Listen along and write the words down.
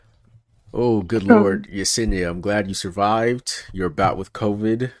Oh, good Lord, Yesenia, I'm glad you survived your bout with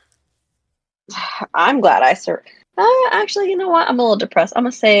COVID. I'm glad I sur. Actually, you know what? I'm a little depressed. I'm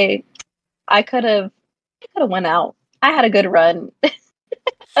gonna say I could have went out. I had a good run.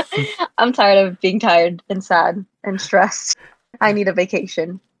 I'm tired of being tired and sad and stressed. I need a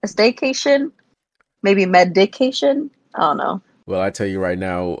vacation, a staycation, maybe medication. I don't know. Well, I tell you right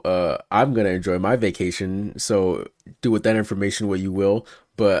now, I'm gonna enjoy my vacation, so do with that information what you will.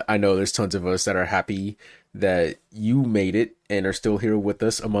 But I know there's tons of us that are happy that you made it and are still here with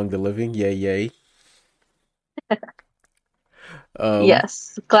us among the living. Yay, yay. Um,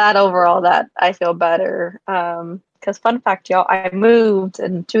 Yes, glad overall that I feel better. Because fun fact, y'all, I moved,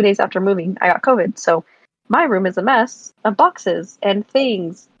 and 2 days after moving, I got COVID. So my room is a mess of boxes and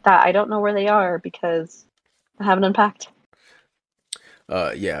things that I don't know where they are because I haven't unpacked.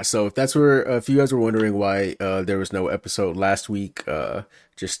 yeah, so if you guys were wondering why there was no episode last week,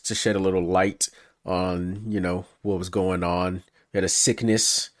 just to shed a little light on, what was going on. We had a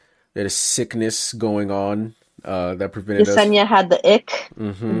sickness going on that prevented us. Yesenia had the ick,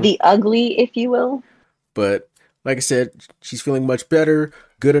 Hmm. the ugly, if you will. But like I said, she's feeling much better,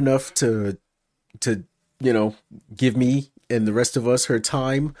 good enough to you know give me and the rest of us her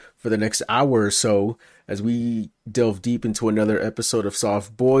time for the next hour or so as we delve deep into another episode of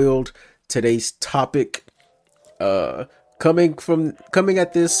Soft Boiled. Today's topic, uh coming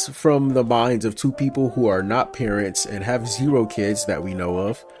at this from the minds of two people who are not parents and have zero kids that we know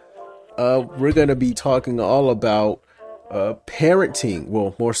of. We're gonna be talking all about parenting,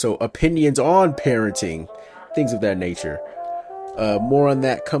 well, more so opinions on parenting, things of that nature. More on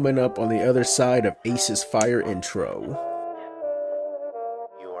that coming up on the other side of Ace's fire intro.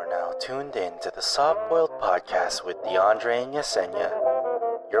 You are now tuned in to the Soft Boiled Podcast with Deandre and Yesenia,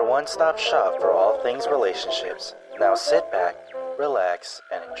 your one-stop shop for all things relationships. Now sit back, relax,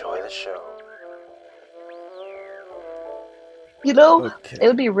 and enjoy the show. You know, Okay. it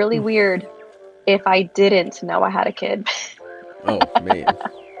would be really weird if I didn't know I had a kid. Oh man.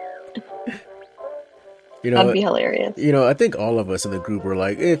 You That'd know, be hilarious. I think all of us in the group were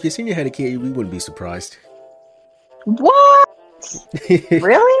like, if your senior had a kid, we wouldn't be surprised. What?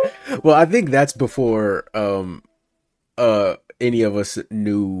 Really? Well, I think that's before any of us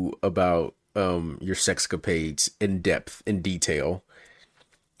knew about your sexcapades in depth, in detail.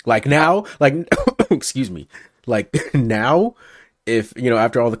 Like now, like excuse me, like now, if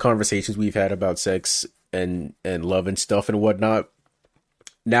after all the conversations we've had about sex and love and stuff and whatnot,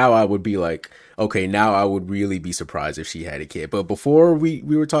 now I would be like, okay, now I would really be surprised if she had a kid. But before we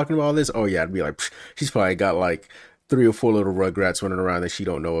were talking about all this, oh yeah, I'd be like, "Psh, she's probably got like three or four little rugrats running around that she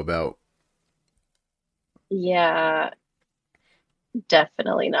don't know about." Yeah,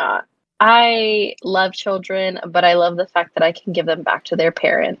 definitely not. I love children, but I love the fact that I can give them back to their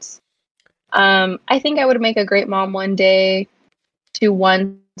parents. I think I would make a great mom one day to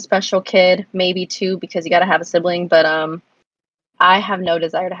one special kid, maybe two, because you got to have a sibling. But I have no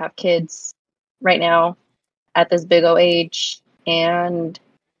desire to have kids right now at this big old age, and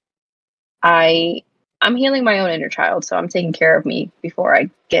I I'm healing my own inner child, so I'm taking care of me before I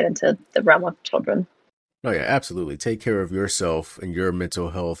get into the realm of children. Oh yeah, absolutely. Take care of yourself and your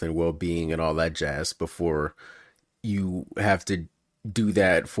mental health and well-being and all that jazz before you have to do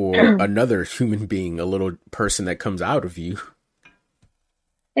that for another human being, a little person that comes out of you.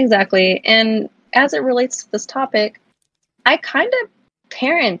 Exactly. And as it relates to this topic, I kind of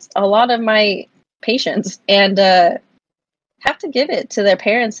parent a lot of my patients and have to give it to their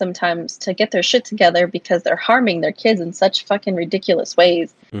parents sometimes to get their shit together because they're harming their kids in such fucking ridiculous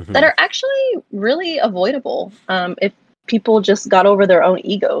ways that Hmm. are actually really avoidable if people just got over their own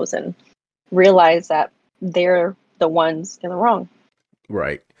egos and realized that they're the ones in the wrong.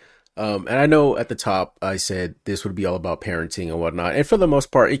 Right. And I know at the top I said this would be all about parenting and whatnot, and for the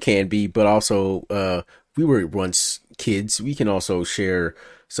most part it can be, but also we were once kids. We can also share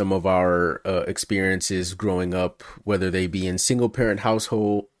some of our experiences growing up, whether they be in single parent,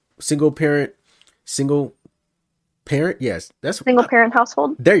 single parent. Yes, that's Single parent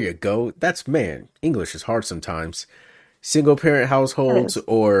household? there you go. That's man, English is hard sometimes. Single parent It households is.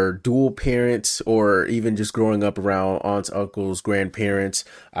 or dual parents or even just growing up around aunts, uncles, grandparents,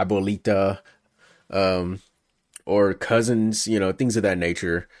 abuelita, um, or cousins, things of that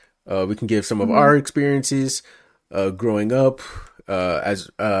nature. We can give some of Hmm. our experiences growing up, as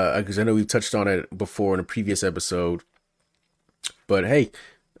because I know we've touched on it before in a previous episode. But hey,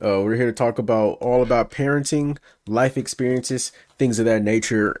 we're here to talk about all about parenting, life experiences, things of that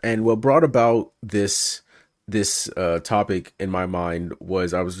nature. And what brought about this topic in my mind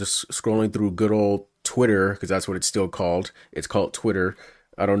was I was just scrolling through good old Twitter, because that's what it's still called. It's called Twitter.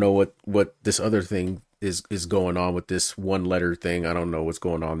 I don't know what this other thing is going on with this one letter thing. I don't know what's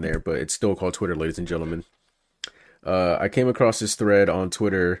going on there, but it's still called Twitter, ladies and gentlemen. I came across this thread on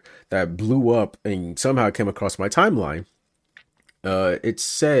Twitter that blew up and somehow came across my timeline. It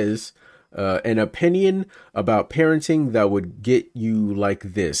says, an opinion about parenting that would get you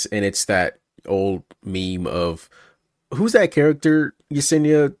like this. And it's that old meme of, who's that character,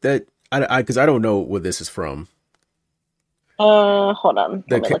 Yesenia, that because I don't know where this is from. Hold on.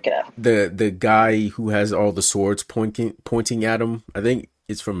 Let me look it up. The guy who has all the swords pointing at him. I think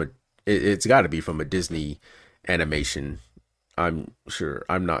it's it's got to be from a Disney animation. I'm sure.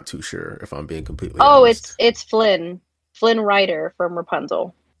 I'm not too sure if I'm being completely honest. It's Flynn Rider from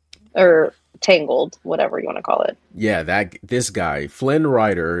Rapunzel, or Tangled, whatever you want to call it. Yeah, this guy, Flynn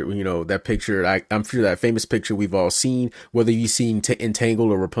Rider, that picture, I'm sure that famous picture we've all seen, whether you've seen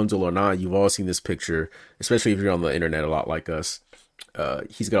Entangled or Rapunzel or not, you've all seen this picture, especially if you're on the internet a lot like us.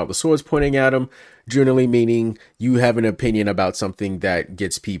 He's got all the swords pointing at him, generally meaning you have an opinion about something that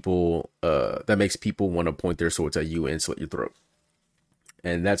gets people, that makes people want to point their swords at you and slit your throat.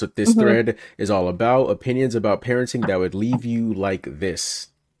 And that's what this thread is all about. Opinions about parenting that would leave you like this.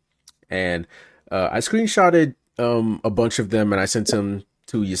 And I screenshotted a bunch of them and I sent them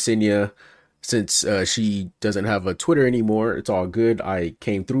to Yesenia since she doesn't have a Twitter anymore. It's all good. I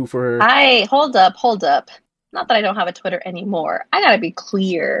came through for her. Hold up. Not that I don't have a Twitter anymore. I gotta be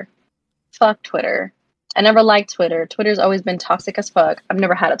clear. Fuck Twitter. I never liked Twitter. Twitter's always been toxic as fuck. I've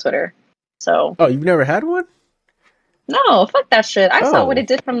never had a Twitter. So. Oh, you've never had one? No, fuck that shit. I saw what it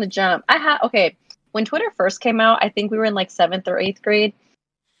did from the jump. When Twitter first came out, I think we were in like 7th or 8th grade.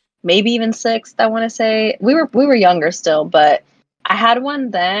 Maybe even 6th, I want to say. We were younger still, but I had one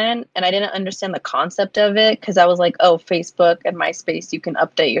then, and I didn't understand the concept of it, because I was like, oh, Facebook and MySpace, you can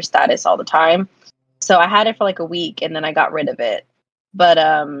update your status all the time. So I had it for like a week, and then I got rid of it. But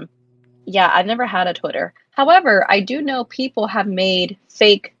yeah, I've never had a Twitter. However, I do know people have made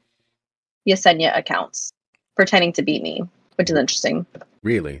fake Yesenia accounts pretending to be me, which is interesting.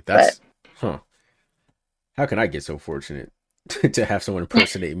 Really? Huh. How can I get so fortunate to have someone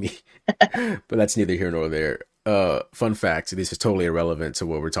impersonate me? But that's neither here nor there. Fun fact, this is totally irrelevant to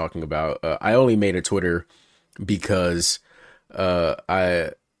what we're talking about. I only made a Twitter because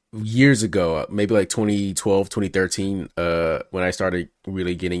I years ago, maybe like 2012, 2013, when I started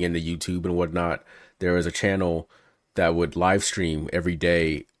really getting into YouTube and whatnot, there was a channel that would live stream every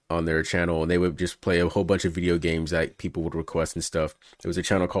day on their channel, and they would just play a whole bunch of video games that people would request and stuff. There was a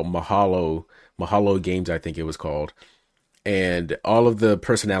channel called Mahalo Games, I think it was called. And all of the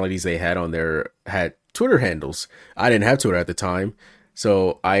personalities they had on there had Twitter handles. I didn't have Twitter at the time,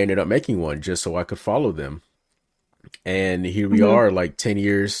 so I ended up making one just so I could follow them. And here we are like 10,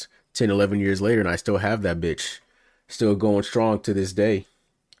 11 years later, and I still have that bitch. Still going strong to this day.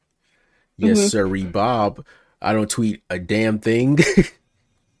 Yes, sirree, Bob. I don't tweet a damn thing.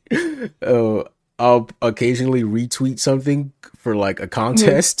 I'll occasionally retweet something for like a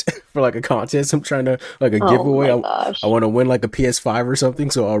contest. I'm trying to like a giveaway. I want to win like a PS5 or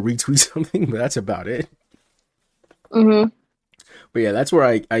something, so I'll retweet something, but that's about it. But yeah, that's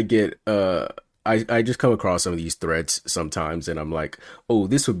where I get I just come across some of these threads sometimes, and I'm like, oh,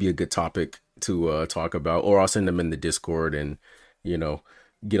 this would be a good topic to talk about, or I'll send them in the Discord and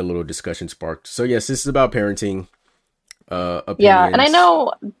get a little discussion sparked. So yes, this is about parenting. Opinions. Yeah, and I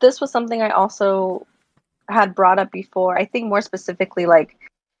know this was something I also had brought up before. I think more specifically, like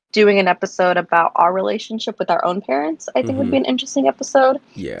doing an episode about our relationship with our own parents, I think would be an interesting episode.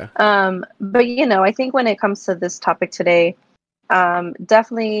 Yeah. But I think when it comes to this topic today,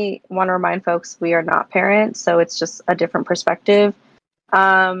 definitely want to remind folks we are not parents, so it's just a different perspective.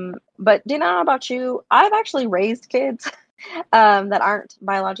 But Dina, about you, I've actually raised kids that aren't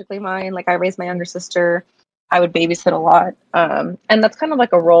biologically mine. Like I raised my younger sister. I would babysit a lot. And that's kind of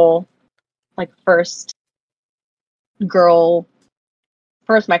like a role, like first Mexican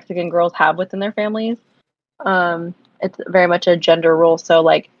girls have within their families. It's very much a gender role. So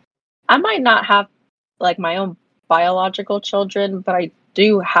like, I might not have like my own biological children, but I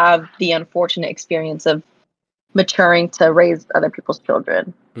do have the unfortunate experience of maturing to raise other people's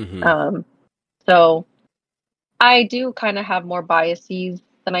children. So I do kind of have more biases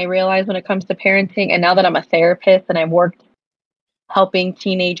than I realize when it comes to parenting. And now that I'm a therapist and I've worked helping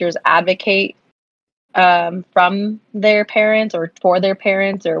teenagers advocate from their parents or for their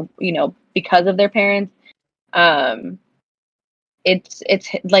parents or, because of their parents, it's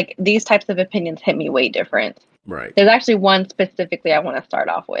like these types of opinions hit me way different. Right. There's actually one specifically I want to start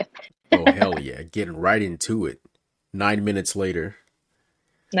off with. Oh, hell yeah. Getting right into it. 9 minutes later.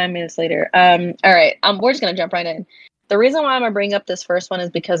 9 minutes later. All right. We're just going to jump right in. the reason why I'm going to bring up this first one is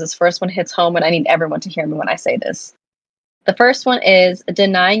because this first one hits home and I need everyone to hear me when I say this. The first one is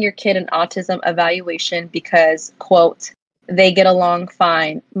denying your kid an autism evaluation because, quote, they get along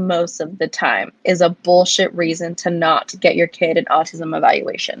fine most of the time is a bullshit reason to not get your kid an autism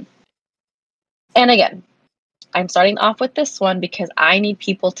evaluation. And again, I'm starting off with this one because I need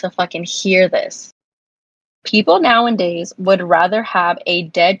people to fucking hear this. People nowadays would rather have a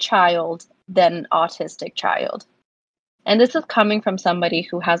dead child than an autistic child. And this is coming from somebody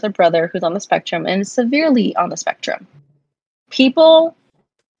who has a brother who's on the spectrum and is severely on the spectrum. People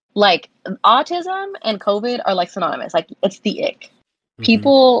like autism and COVID are like synonymous. Like it's the ick. Mm-hmm.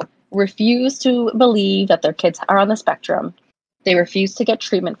 People refuse to believe that their kids are on the spectrum. They refuse to get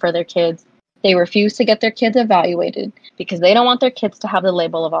treatment for their kids. They refuse to get their kids evaluated because they don't want their kids to have the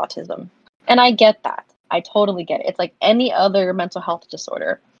label of autism. And I get that. I totally get it. It's like any other mental health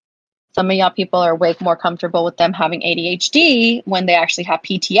disorder. Some of y'all people are way more comfortable with them having ADHD when they actually have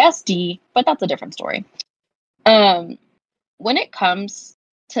PTSD, but that's a different story. When it comes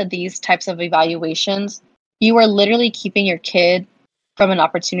to these types of evaluations, you are literally keeping your kid from an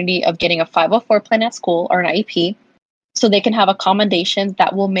opportunity of getting a 504 plan at school or an IEP so they can have accommodations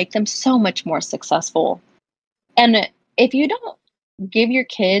that will make them so much more successful. And if you don't give your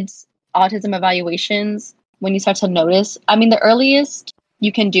kids autism evaluations when you start to notice, I mean, the earliest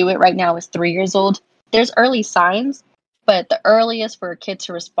you can do it right now is 3 years old. There's early signs, but the earliest for a kid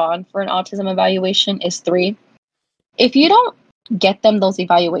to respond for an autism evaluation is 3. If you don't get them those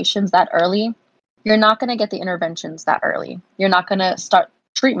evaluations that early, you're not going to get the interventions that early. You're not going to start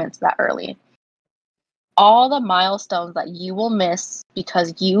treatments that early. All the milestones that you will miss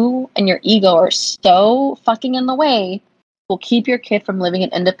because you and your ego are so fucking in the way will keep your kid from living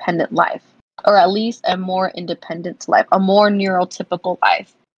an independent life, or at least a more independent life, a more neurotypical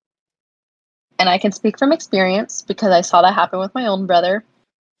life. And I can speak from experience because I saw that happen with my own brother.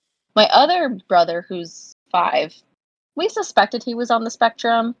 My other brother, who's 5, we suspected he was on the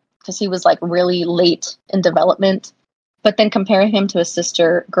spectrum because he was like really late in development. But then comparing him to his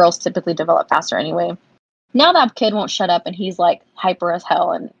sister, girls typically develop faster anyway. Now that kid won't shut up and he's like hyper as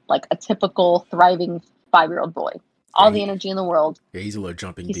hell and like a typical thriving 5-year-old boy. All the energy in the world. Yeah, he's a little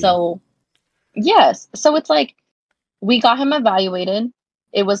jumping bean. So, yes. So it's like we got him evaluated.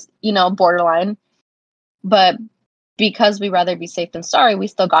 It was, borderline. But because we rather be safe than sorry, we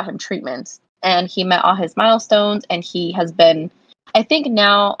still got him treatment. And he met all his milestones, and he has been, I think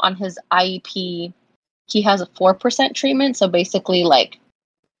now on his IEP, he has a 4% treatment. So basically like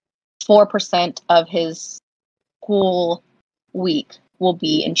 4% of his school week will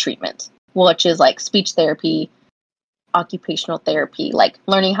be in treatment, which is like speech therapy, occupational therapy, like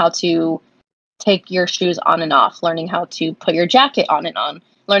learning how to take your shoes on and off, learning how to put your jacket on and on,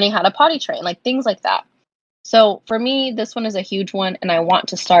 learning how to potty train, like things like that. So for me, this one is a huge one, and I want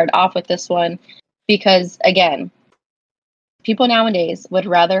to start off with this one because, again, people nowadays would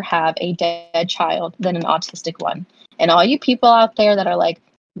rather have a dead child than an autistic one. And all you people out there that are like,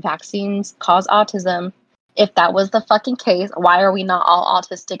 vaccines cause autism, if that was the fucking case, why are we not all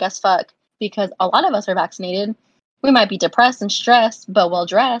autistic as fuck? Because a lot of us are vaccinated. We might be depressed and stressed, but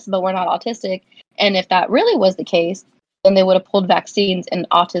well-dressed, but we're not autistic. And if that really was the case, then they would have pulled vaccines and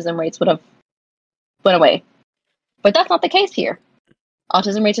autism rates would have went away. But that's not the case here.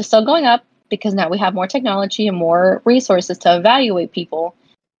 Autism rates are still going up because now we have more technology and more resources to evaluate people.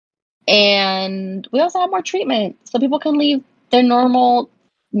 And we also have more treatment so people can live their normal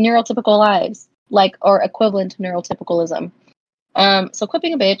neurotypical lives, or equivalent to neurotypicalism. So quit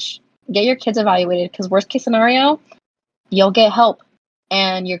being a bitch. Get your kids evaluated because worst case scenario, you'll get help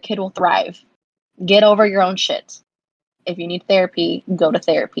and your kid will thrive. Get over your own shit. If you need therapy, go to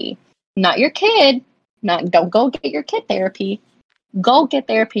therapy. Not your kid. Don't go get your kid therapy. Go get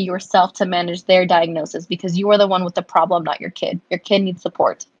therapy yourself to manage their diagnosis because you are the one with the problem, not your kid. Your kid needs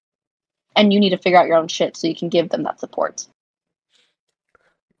support. And you need to figure out your own shit so you can give them that support.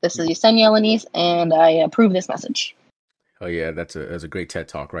 This is Yesenia Alanis, and I approve this message. Oh yeah, that's a great TED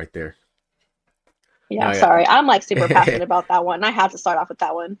Talk right there. Yeah, sorry. I'm like super passionate about that one. I have to start off with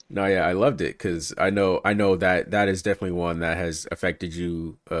that one. No, yeah, I loved it because I know that is definitely one that has affected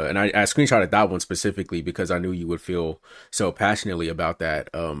you. And I screenshotted that one specifically because I knew you would feel so passionately about that.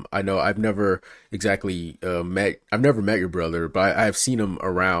 I know I've never exactly met your brother, but I've seen him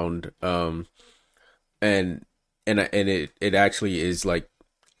around. And it actually is like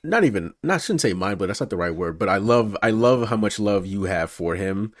I shouldn't say mind, but that's not the right word. But I love how much love you have for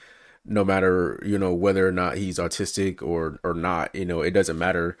him. No matter, whether or not he's autistic or not, it doesn't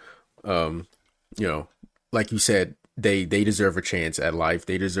matter. Like you said, they deserve a chance at life.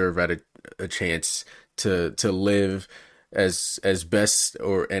 They deserve a chance to live as best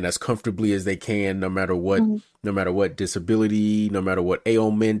and as comfortably as they can, no matter what, no matter what disability, no matter what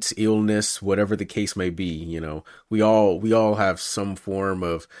ailment, illness, whatever the case may be. We all have some form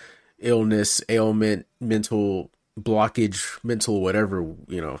of illness, ailment, mental blockage, mental whatever.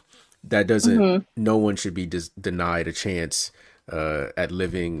 That doesn't. No one should be denied a chance at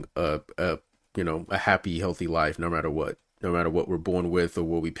living a happy, healthy life, no matter what. No matter what we're born with or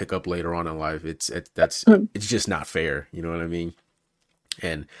what we pick up later on in life, it's just not fair. You know what I mean?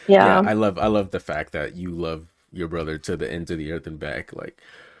 And Yeah. I love the fact that you love your brother to the ends of the earth and back. Like,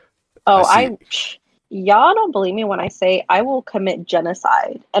 Oh, I y'all don't believe me when I say I will commit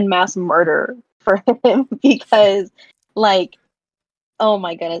genocide and mass murder for him because, like, oh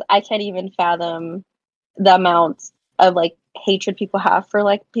my goodness, I can't even fathom the amount of like hatred people have for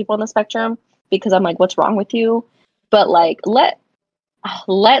like people on the spectrum because I'm like, what's wrong with you? But like, let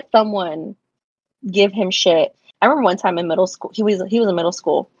someone give him shit. I remember one time in middle school, he was in middle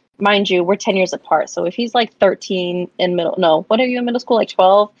school. Mind you, we're 10 years apart. So if he's like 13 in middle, no, what are you in middle school? Like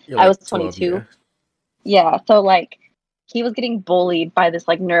 12? You're I was like 12, 22. yeah. Yeah. So like he was getting bullied by this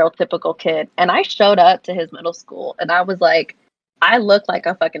like neurotypical kid. And I showed up to his middle school and I was like, I look like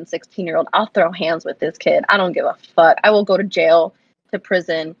a fucking 16-year-old. I'll throw hands with this kid. I don't give a fuck. I will go to jail, to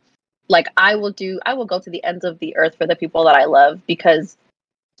prison. Like I will go to the ends of the earth for the people that I love because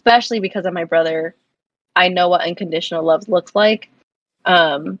especially because of my brother, I know what unconditional love looks like.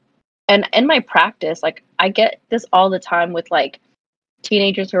 And in my practice, like I get this all the time with like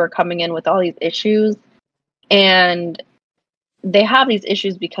teenagers who are coming in with all these issues and they have these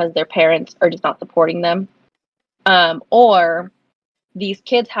issues because their parents are just not supporting them. Or these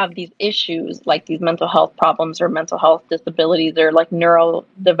kids have these issues like these mental health problems or mental health disabilities or like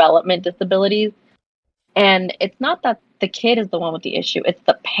neurodevelopment disabilities. And it's not that the kid is the one with the issue, it's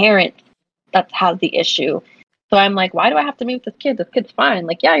the parent that has the issue. So I'm like, why do I have to meet with this kid? This kid's fine.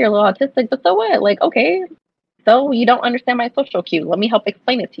 Like, yeah, you're a little autistic, but so what? Like, okay, so you don't understand my social cues. Let me help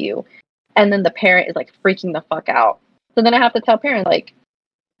explain it to you. And then the parent is like freaking the fuck out. So then I have to tell parents, like,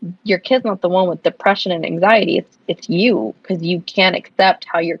 your kid's not the one with depression and anxiety. It's you because you can't accept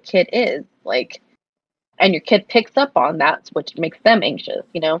how your kid is. Like, and your kid picks up on that, which makes them anxious,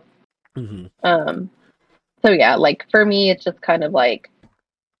 you know? Mm-hmm. So yeah, like for me, it's just kind of like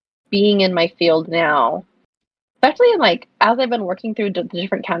being in my field now, especially in like as I've been working through the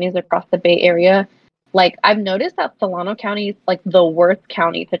different counties across the Bay Area, like I've noticed that Solano County is like the worst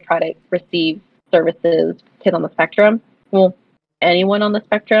county to try to receive services for kids on the spectrum. Well, anyone on the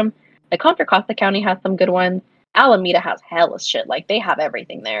spectrum. Like Contra Costa County has some good ones. Alameda has hella shit. Like they have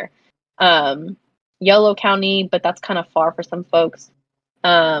everything there. Yolo County, but that's kind of far for some folks.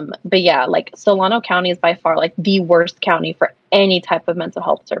 But yeah, like Solano County is by far like the worst county for any type of mental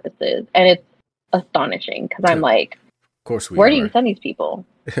health services, and it's astonishing because I'm like, of course where do you send these people?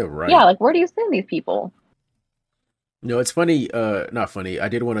 Right. Yeah, like where do you send these people? No, it's funny. Not funny. I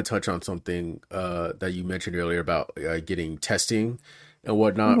did want to touch on something that you mentioned earlier about getting testing and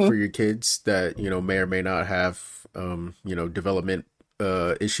whatnot for your kids that may or may not have development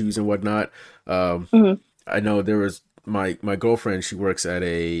issues and whatnot. I know there was my girlfriend. She works at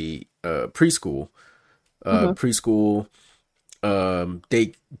a preschool,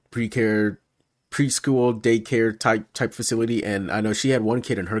 day preschool daycare type facility, and I know she had one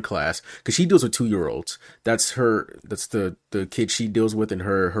kid in her class because she deals with 2-year-olds. That's the kid she deals with in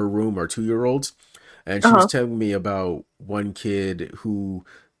her room are 2-year-olds, and she was telling me about one kid who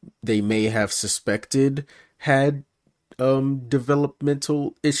they may have suspected had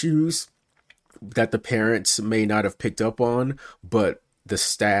developmental issues that the parents may not have picked up on, but the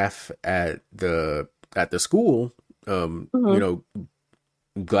staff at the school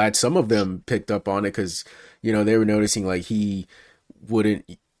glad some of them picked up on it because they were noticing like he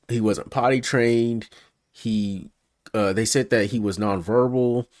wasn't potty trained. They said that he was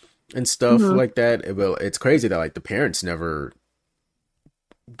nonverbal and stuff like that. Well, it's crazy that like the parents never,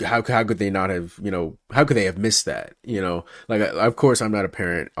 how could they not have, how could they have missed that? Like of course I'm not a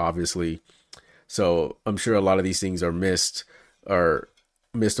parent, obviously, so I'm sure a lot of these things are missed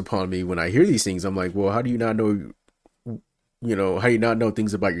upon me when I hear these things. I'm like, well, how do you not know? How do you not know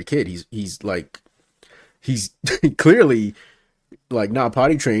things about your kid? He's clearly like not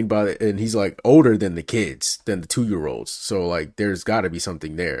potty trained, and he's like older than the 2-year-olds. So like, there's got to be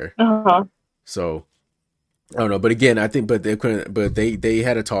something there. So I don't know, but again, I think, but they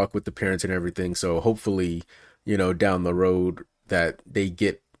had a talk with the parents and everything. So hopefully, down the road that they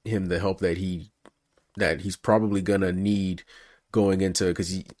get him the help that he's probably gonna need going into,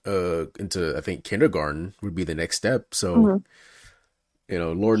 because into I think kindergarten would be the next step. So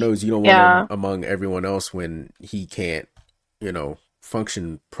Lord knows you don't want him Yeah. among everyone else when he can't,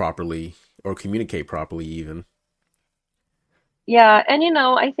 function properly or communicate properly even. Yeah, and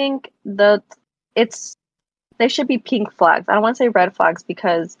I think it's they should be pink flags. I don't want to say red flags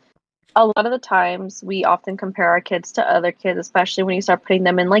because a lot of the times we often compare our kids to other kids, especially when you start putting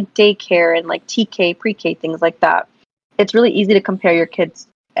them in like daycare and like TK, pre-K, things like that. It's really easy to compare your kids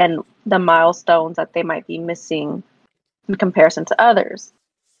and the milestones that they might be missing in comparison to others.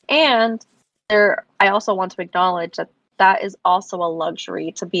 And I also want to acknowledge that that is also a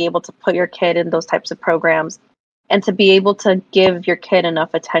luxury to be able to put your kid in those types of programs and to be able to give your kid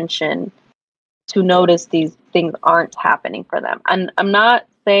enough attention to notice these things aren't happening for them. And I'm not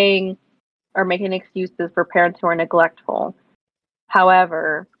saying or making excuses for parents who are neglectful.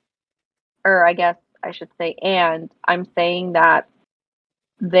 However, or I guess I should say, and I'm saying that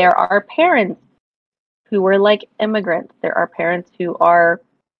there are parents who are like immigrants. There are parents who are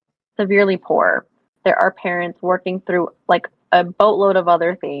severely poor. There are parents working through like a boatload of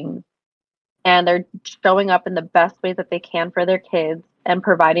other things, and they're showing up in the best ways that they can for their kids and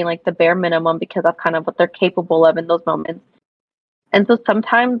providing like the bare minimum because that's kind of what they're capable of in those moments. And so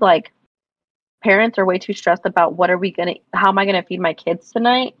sometimes like parents are way too stressed about how am I gonna feed my kids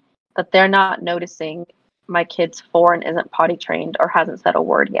tonight, that they're not noticing my kid's 4 and isn't potty trained or hasn't said a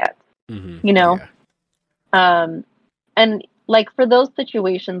word yet. You know? Yeah. And like for those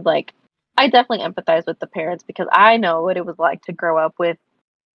situations, like I definitely empathize with the parents because I know what it was like to grow up with.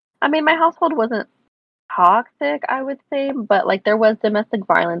 I mean, my household wasn't toxic, I would say, but like there was domestic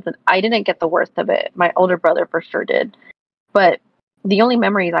violence and I didn't get the worst of it. My older brother for sure did. But the only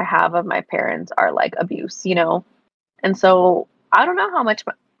memories I have of my parents are like abuse, And so I don't know how much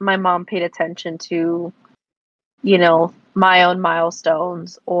my mom paid attention to, my own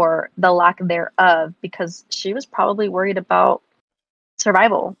milestones or the lack thereof because she was probably worried about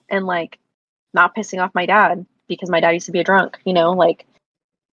survival and like not pissing off my dad because my dad used to be a drunk, like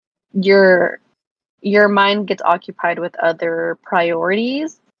your mind gets occupied with other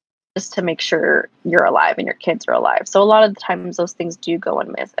priorities just to make sure you're alive and your kids are alive. So a lot of the times those things do go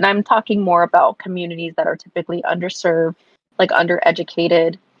unmissed. And I'm talking more about communities that are typically underserved, like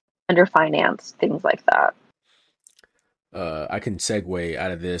undereducated, underfinanced, things like that. I can segue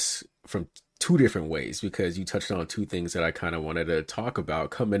out of this from two different ways because you touched on two things that I kind of wanted to talk about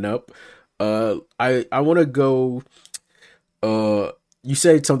coming up. I want to go. You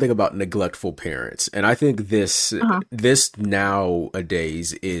said something about neglectful parents, and I think this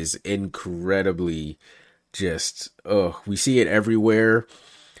nowadays is incredibly just. We see it everywhere.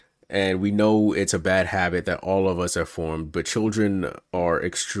 And we know it's a bad habit that all of us have formed, but children are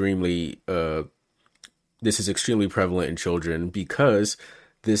extremely this is extremely prevalent in children because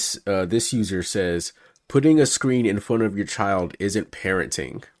this user says putting a screen in front of your child isn't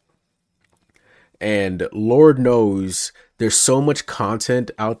parenting. And Lord knows there's so much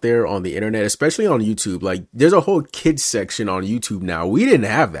content out there on the internet, especially on YouTube. Like there's a whole kids section on YouTube now. We didn't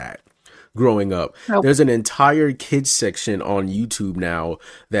have that growing up. Nope. There's an entire kids section on YouTube now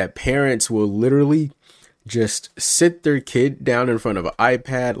that parents will literally just sit their kid down in front of an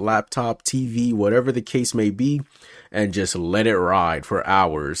iPad, laptop, TV, whatever the case may be, and just let it ride for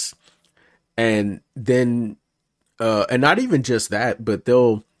hours. And then, and not even just that, but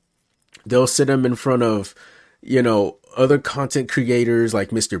they'll sit them in front of, other content creators like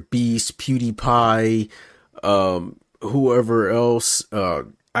Mr. Beast, PewDiePie, whoever else.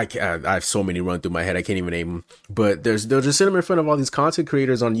 I have so many run through my head. I can't even name them, but they'll just sit them in front of all these content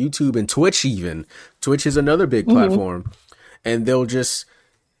creators on YouTube and Twitch. Even Twitch is another big platform, and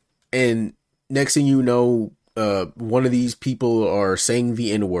and next thing you know, one of these people are saying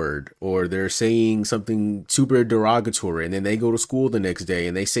the N-word or they're saying something super derogatory, and then they go to school the next day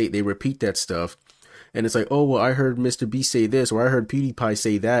and they repeat that stuff. And it's like, oh, well, I heard Mr. B say this, or I heard PewDiePie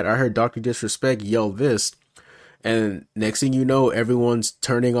say that. I heard Dr. Disrespect yell this. And next thing you know, everyone's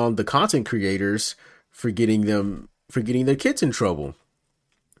turning on the content creators for getting their kids in trouble.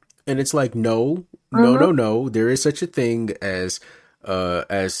 And it's like, no. There is such a thing as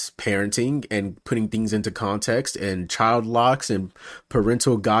parenting and putting things into context and child locks and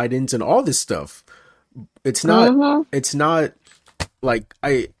parental guidance and all this stuff. It's not like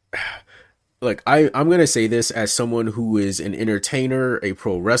I'm going to say this as someone who is an entertainer, a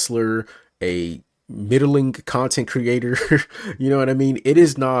pro wrestler, a middling content creator. You know what I mean? It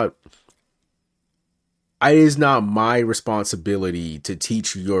is not my responsibility to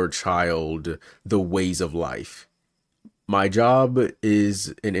teach your child the ways of life. My job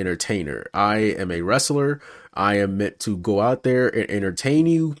is an entertainer. I am a wrestler. I am meant to go out there and entertain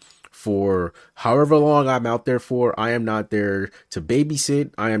you for however long I'm out there for. I am not there to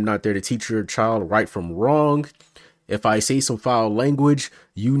babysit. I am not there to teach your child right from wrong. If I say some foul language,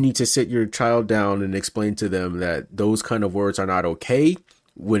 you need to sit your child down and explain to them that those kind of words are not okay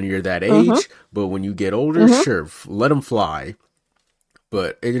when you're that age. But when you get older, sure, let them fly.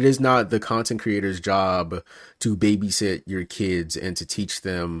 But it is not the content creator's job to babysit your kids and to teach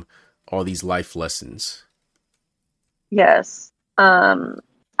them all these life lessons. Yes.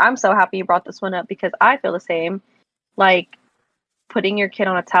 I'm so happy you brought this one up because I feel the same. Like, putting your kid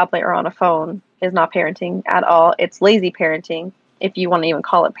on a tablet or on a phone is not parenting at all. It's lazy parenting, if you want to even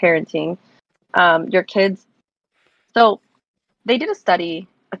call it parenting. Your kids. So they did a study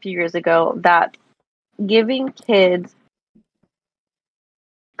a few years ago that giving kids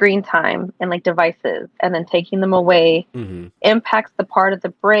screen time and like devices and then taking them away impacts the part of the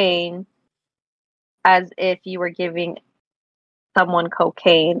brain as if you were giving someone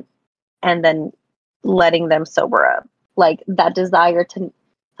cocaine and then letting them sober up. Like that desire to.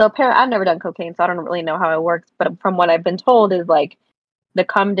 So apparently, I've never done cocaine, so I don't really know how it works. But from what I've been told, is like the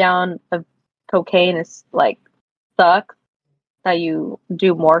come down of cocaine is like sucks. That you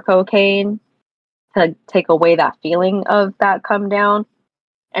do more cocaine to take away that feeling of that come down,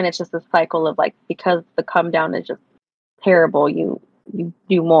 and it's just a cycle of like because the come down is just terrible, you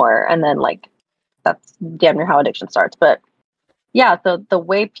do more, and then like that's damn near how addiction starts. But yeah, so the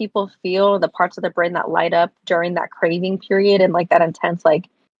way people feel, the parts of the brain that light up during that craving period and like that intense, like,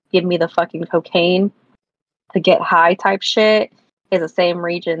 give me the fucking cocaine to get high type shit is the same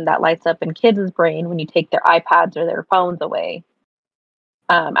region that lights up in kids' brain when you take their iPads or their phones away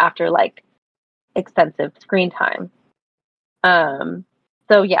after like extensive screen time.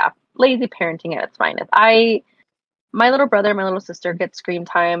 So yeah, lazy parenting at its finest. My little brother, my little sister get screen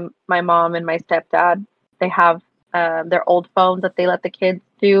time. My mom and my stepdad, they have their old phones that they let the kids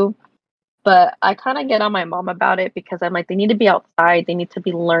do. But I kind of get on my mom about it because I'm like, they need to be outside. They need to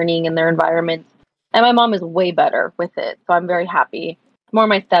be learning in their environment. And my mom is way better with it. So I'm very happy. It's more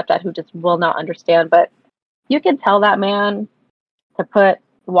my stepdad who just will not understand. But you can tell that man to put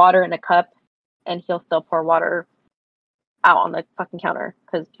water in a cup and he'll still pour water out on the fucking counter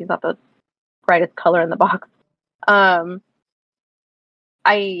because he's not the brightest color in the box.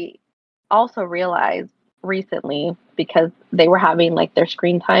 I also realized recently because they were having like their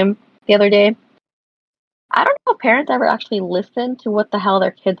screen time the other day. I don't know if parents ever actually listen to what the hell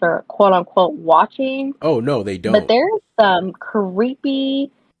their kids are quote unquote watching. Oh no, they don't. But there's some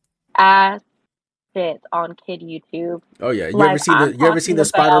creepy ass shit on kid YouTube. Oh yeah, like, you ever seen the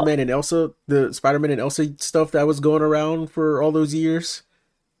Spider-Man and Elsa stuff that was going around for all those years?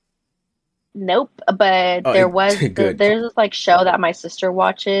 Nope, but there was there's this like show that my sister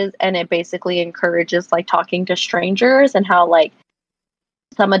watches, and it basically encourages like talking to strangers and how like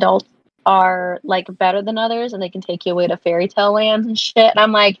some adults are like better than others, and they can take you away to fairy tale lands and shit. And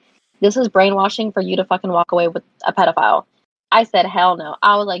I'm like, this is brainwashing for you to fucking walk away with a pedophile. I said, hell no.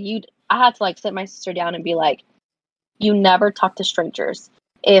 I was like, I had to like sit my sister down and be like, you never talk to strangers.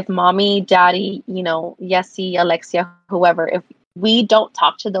 If mommy, daddy, Yessie, Alexia, whoever, if we don't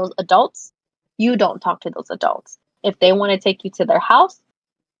talk to those adults, you don't talk to those adults. If they want to take you to their house,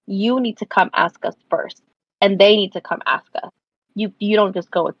 you need to come ask us first. And they need to come ask us. You don't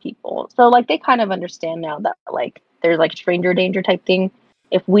just go with people. So like they kind of understand now that like there's like stranger danger type thing.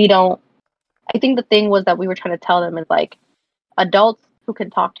 If we don't, I think the thing was that we were trying to tell them is like adults who can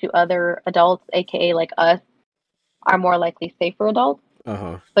talk to other adults, aka like us, are more likely safer adults.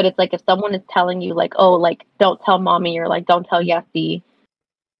 But it's like if someone is telling you like, oh, like don't tell mommy or like don't tell Yessie,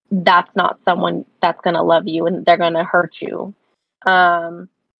 that's not someone that's gonna love you and they're gonna hurt you. And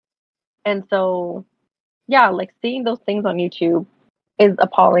so yeah, like seeing those things on YouTube is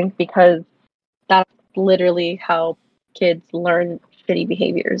appalling because that's literally how kids learn shitty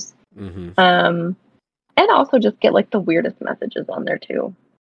behaviors. And also just get like the weirdest messages on there too.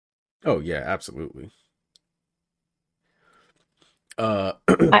 Oh yeah, absolutely. I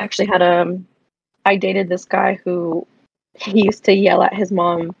actually had I dated this guy who he used to yell at his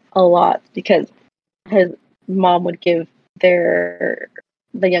mom a lot because his mom would give the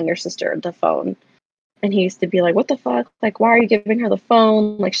younger sister the phone. And he used to be like, what the fuck? Like, why are you giving her the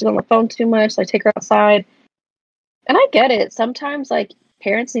phone? Like, she's on the phone too much. Like, take her outside. And I get it. Sometimes, like,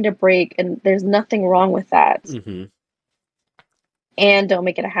 parents need a break, and there's nothing wrong with that. And don't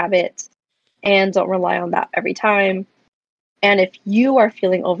make it a habit. And don't rely on that every time. And if you are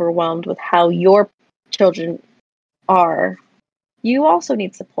feeling overwhelmed with how your children are, you also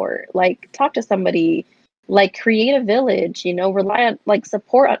need support. Like, talk to somebody. Like, create a village. Rely on, like,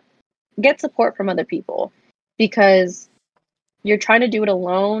 support. Get support from other people, because you're trying to do it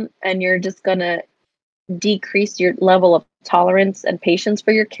alone, and you're just gonna decrease your level of tolerance and patience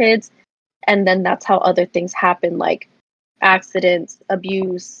for your kids, and then that's how other things happen, like accidents,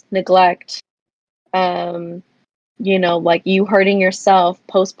 abuse, neglect, um, like you hurting yourself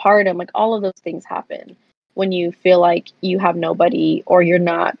postpartum, like all of those things happen when you feel like you have nobody or you're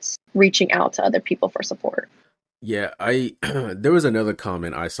not reaching out to other people for support. Yeah, I there was another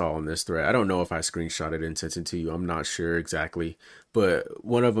comment I saw on this thread. I don't know if I screenshot it and sent it to you. I'm not sure exactly, but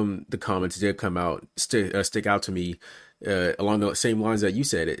one of them, the comments did come out stick out to me along the same lines that you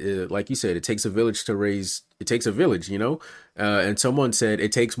said. Like you said, it takes a village to raise. It takes a village, and someone said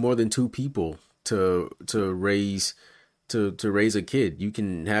it takes more than two people to raise to raise a kid. You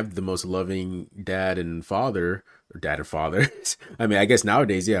can have the most loving dad and father, or dad and father. I mean, I guess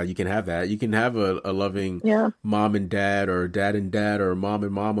nowadays, yeah, you can have that. You can have a loving Yeah. mom and dad, or dad and dad, or mom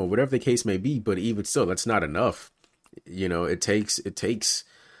and mom, or whatever the case may be. But even still, that's not enough. It takes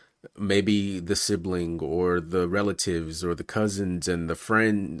maybe the sibling or the relatives or the cousins and the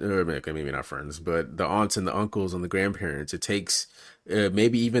friend, or maybe not friends, but the aunts and the uncles and the grandparents. It takes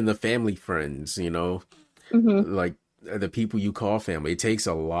maybe even the family friends, Hmm. like the people you call family. It takes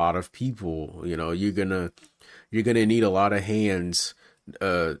a lot of people. You're gonna need a lot of hands.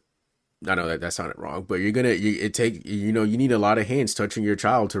 I know that sounded wrong, but you need a lot of hands touching your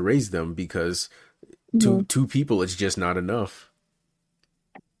child to raise them, because Hmm. two people, it's just not enough.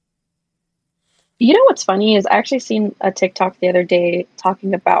 You know what's funny is I actually seen a TikTok the other day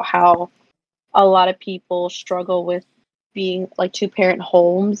talking about how a lot of people struggle with being like two-parent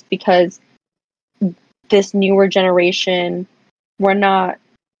homes because this newer generation, we're not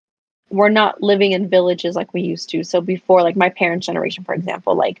we're not living in villages like we used to. So before, like my parents' generation, for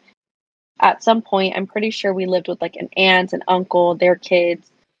example, like at some point, I'm pretty sure we lived with like an aunt, an uncle, their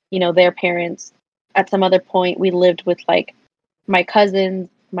kids, their parents. At some other point, we lived with like my cousins,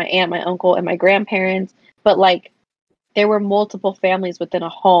 my aunt, my uncle, and my grandparents. But like there were multiple families within a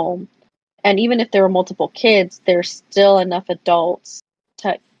home. And even if there were multiple kids, there's still enough adults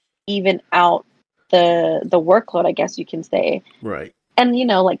to even out the workload, I guess you can say. Right. And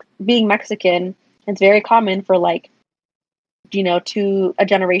like being Mexican, it's very common for like to a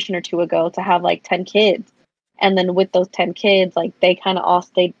generation or two ago to have like 10 kids. And then with those 10 kids, like they kind of all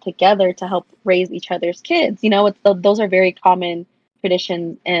stayed together to help raise each other's kids. Those are very common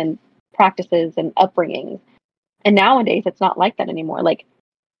traditions and practices and upbringings. And nowadays, it's not like that anymore. Like,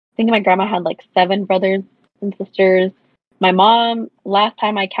 I think my grandma had like 7 brothers and sisters. My mom, last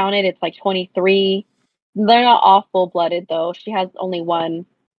time I counted, it's like 23. They're not all full blooded though. She has only one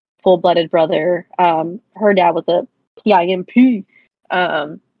full blooded brother. Her dad was a PIMP.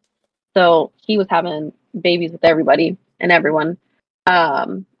 Um, so he was having babies with everybody and everyone. I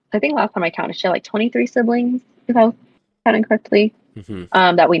think last time I counted, she had like 23 siblings, if I was counting correctly, Hmm.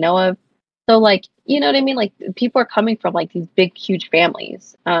 that we know of. So like, you know what I mean? Like people are coming from like these big, huge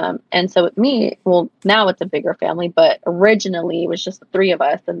families. And so with me, well, now it's a bigger family, but originally it was just the 3 of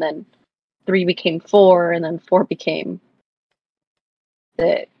us, and then 3 became 4, and then 4 became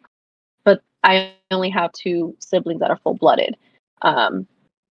 6. But I only have 2 siblings that are full blooded. Um,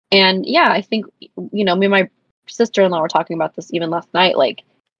 and yeah, I think, me and my sister in law were talking about this even last night. Like,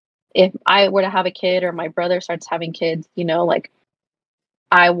 if I were to have a kid or my brother starts having kids, like,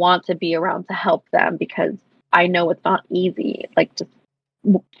 I want to be around to help them because I know it's not easy, like, just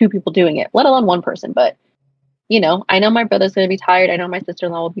 2 people doing it, let alone 1 person. But, I know my brother's going to be tired. I know my sister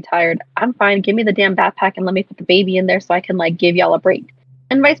in law will be tired. I'm fine. Give me the damn backpack and let me put the baby in there so I can, like, give y'all a break.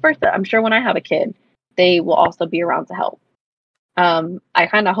 And vice versa. I'm sure when I have a kid, they will also be around to help. I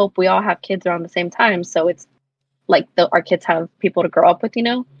kind of hope we all have kids around the same time, so it's like our kids have people to grow up with.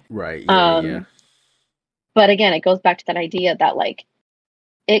 Right. Yeah. Yeah. Um, but again, it goes back to that idea that like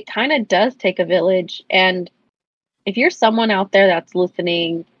it kind of does take a village, and if you're someone out there that's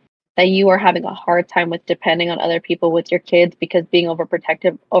listening that you are having a hard time with depending on other people with your kids because being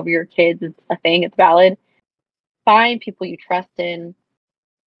overprotective over your kids is a thing, it's valid. Find people you trust in,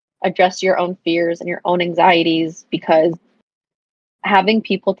 address your own fears and your own anxieties, because having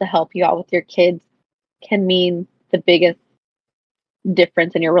people to help you out with your kids can mean the biggest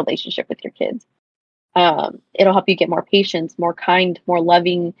difference in your relationship with your kids. It'll help you get more patience, more kind, more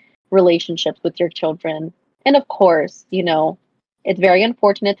loving relationships with your children. And of course, it's very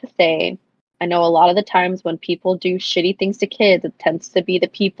unfortunate to say, I know a lot of the times when people do shitty things to kids, it tends to be the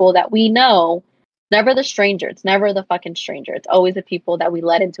people that we know, never the stranger. It's never the fucking stranger. It's always the people that we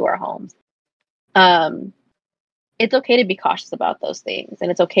let into our homes. It's okay to be cautious about those things,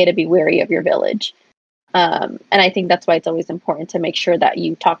 and it's okay to be wary of your village. And I think that's why it's always important to make sure that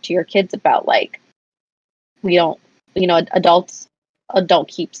you talk to your kids about like, we don't adults don't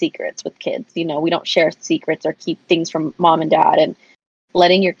keep secrets with kids. We don't share secrets or keep things from mom and dad, and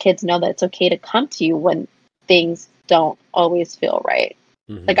letting your kids know that it's okay to come to you when things don't always feel right.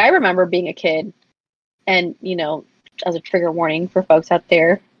 Mm-hmm. Like I remember being a kid and, as a trigger warning for folks out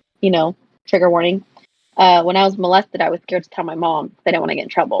there, trigger warning. When I was molested, I was scared to tell my mom because I didn't want to get in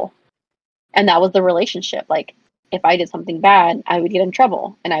trouble. And that was the relationship. Like if I did something bad, I would get in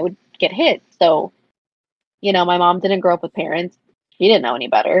trouble and I would get hit. So, my mom didn't grow up with parents. She didn't know any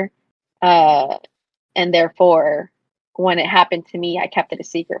better. And therefore, when it happened to me, I kept it a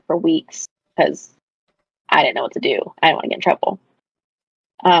secret for weeks because I didn't know what to do. I didn't want to get in trouble.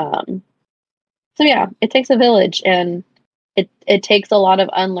 So yeah, it takes a village, and it takes a lot of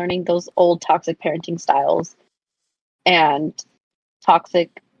unlearning those old toxic parenting styles and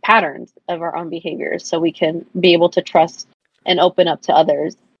toxic patterns of our own behaviors so we can be able to trust and open up to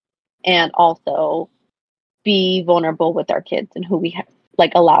others, and also be vulnerable with our kids and who we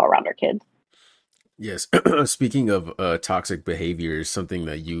allow around our kids. Yes. Speaking of toxic behaviors, something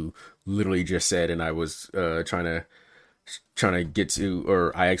that you literally just said, and I was trying to get to,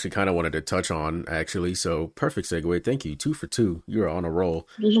 or I actually kind of wanted to touch on, actually. So perfect segue. Thank you. 2 for 2. You're on a roll.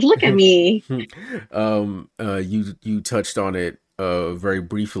 Look at me. You touched on it very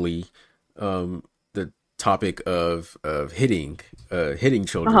briefly. The topic of hitting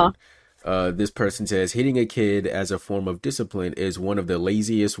children. Uh-huh. This person says hitting a kid as a form of discipline is one of the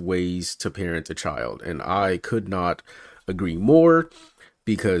laziest ways to parent a child. And I could not agree more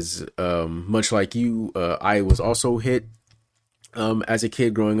because much like you, I was also hit as a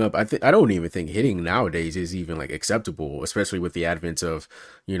kid growing up. I don't even think hitting nowadays is even acceptable, especially with the advent of,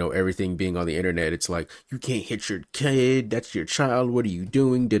 everything being on the internet. It's like, you can't hit your kid. That's your child. What are you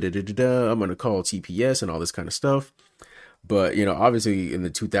doing? Da da da da da. I'm going to call TPS and all this kind of stuff. But, obviously in the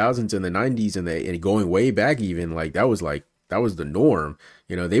 2000s and the 90s and going way back, even that was the norm.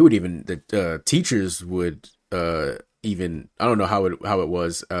 They would even, the teachers would even, I don't know how it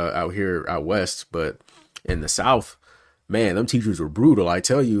was out here out west, but in the South, man, them teachers were brutal. I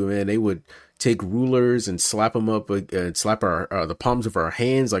tell you, man, they would take rulers and slap them up and slap the palms of our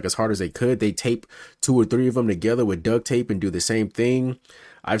hands as hard as they could. They tape 2 or 3 of them together with duct tape and do the same thing.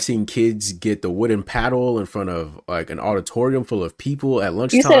 I've seen kids get the wooden paddle in front of an auditorium full of people at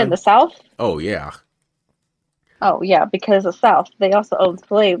lunchtime. You said in the South? Oh, yeah. Oh, yeah, because the South, they also owned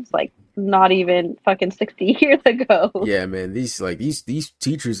slaves not even fucking 60 years ago. Yeah, man, these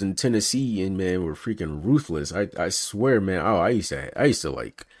teachers in Tennessee and man were freaking ruthless. I swear, man. Oh, I used to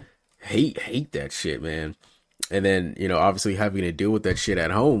hate that shit, man. And then, obviously having to deal with that shit at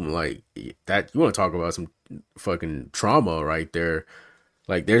home, that, you want to talk about some fucking trauma right there.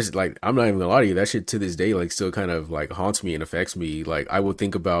 There's I'm not even gonna lie to you, that shit to this day still kind of haunts me and affects me. I will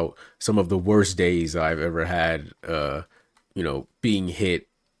think about some of the worst days I've ever had being hit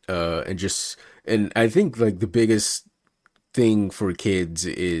and I think the biggest thing for kids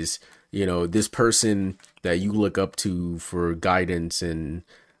is this person that you look up to for guidance and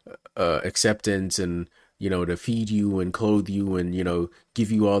acceptance and to feed you and clothe you and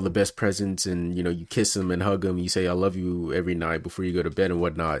give you all the best presents and you kiss them and hug them, you say I love you every night before you go to bed and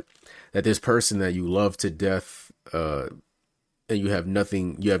whatnot, that this person that you love to death and you have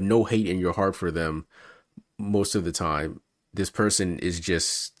no hate in your heart for them most of the time, this person is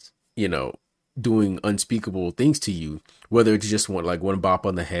just doing unspeakable things to you, whether it's just one bop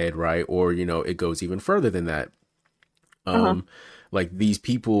on the head, right, or it goes even further than that. These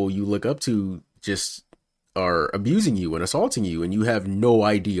people you look up to just are abusing you and assaulting you and you have no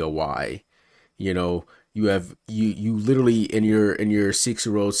idea why. You literally in your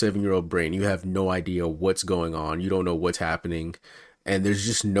 6-year-old 7-year-old brain, you have no idea what's going on. You don't know what's happening, and there's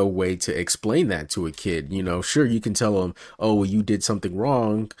just no way to explain that to a kid. Sure, you can tell them, oh, well, you did something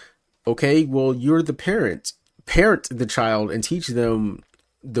wrong. Okay, well, you're the parent the child and teach them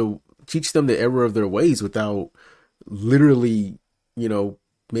the error of their ways without literally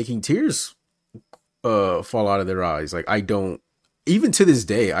making tears fall out of their eyes. Even to this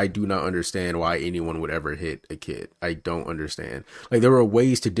day, I do not understand why anyone would ever hit a kid. I don't understand. There are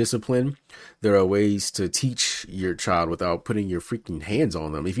ways to discipline. There are ways to teach your child without putting your freaking hands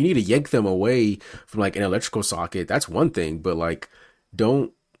on them. If you need to yank them away from an electrical socket, that's one thing. But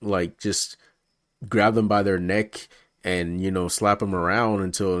don't just grab them by their neck and slap them around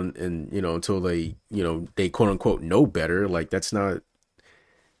until they they quote unquote know better. That's not.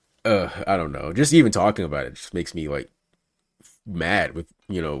 I don't know. Just even talking about it just makes me mad with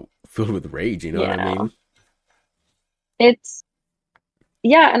filled with rage. You know what I mean? It's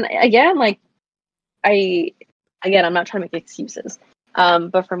and again, I'm not trying to make excuses.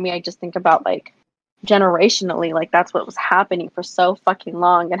 But for me, I just think about generationally, like that's what was happening for so fucking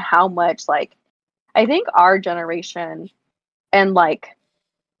long, and how much, like, I think our generation and like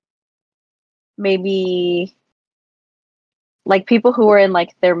maybe like people who are in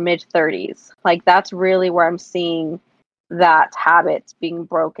like their mid 30s, like that's really where I'm seeing that habits being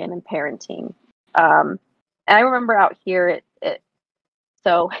broken in parenting. And I remember out here,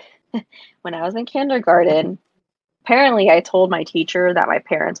 so when I was in kindergarten, apparently I told my teacher that my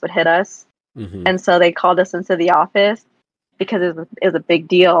parents would hit us. Mm-hmm. And so they called us into the office because it was a big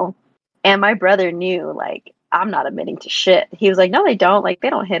deal. And my brother knew, like, I'm not admitting to shit. He was like, no, they don't. Like, they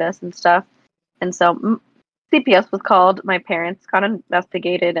don't hit us and stuff. And so CPS was called. My parents got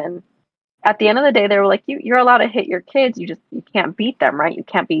investigated. And at the end of the day, they were like, you're allowed to hit your kids. You can't beat them, right? You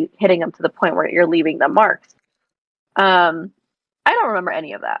can't be hitting them to the point where you're leaving them marks. I don't remember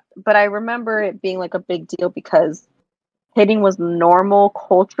any of that, but I remember it being like a big deal because hitting was normal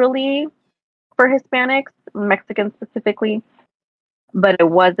culturally for Hispanics, Mexicans specifically, but it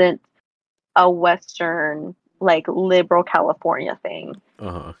wasn't a Western, like liberal California thing.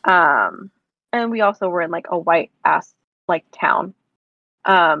 And we also were in like a white ass like town.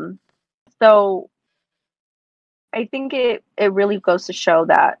 So I think it really goes to show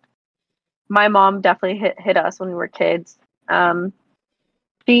that my mom definitely hit us when we were kids.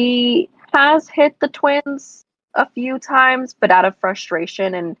 She has hit the twins a few times, but out of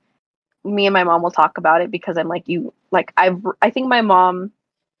frustration. And me and my mom will talk about it because I'm like, I think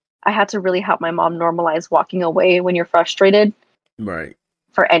I had to really help my mom normalize walking away when you're frustrated. Right.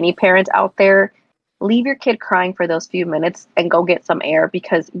 For any parent out there, leave your kid crying for those few minutes and go get some air,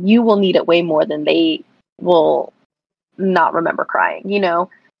 because you will need it way more than they will not remember crying, you know?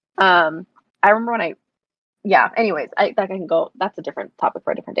 I remember when anyways, that can go, that's a different topic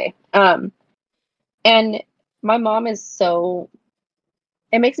for a different day. And my mom is so,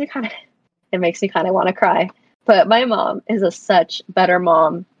 it makes me kind of want to cry, but my mom is a such better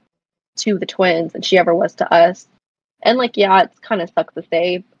mom to the twins than she ever was to us. And like, yeah, it's kind of sucks to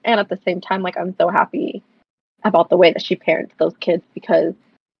say. And at the same time, like, I'm so happy about the way that she parents those kids, because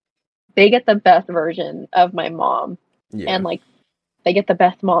they get the best version of my mom. Yeah. And like, they get the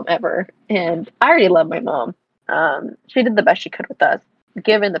best mom ever. And I already love my mom. She did the best she could with us,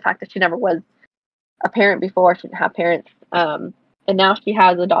 given the fact that she never was a parent before. She didn't have parents. And now she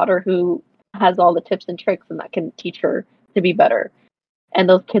has a daughter who has all the tips and tricks and that can teach her to be better. And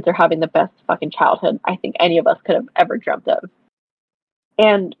those kids are having the best fucking childhood I think any of us could have ever dreamt of.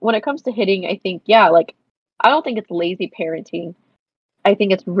 And when it comes to hitting, I think, yeah, like, I don't think it's lazy parenting. I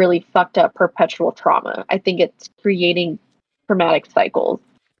think it's really fucked up perpetual trauma. I think it's creating traumatic cycles.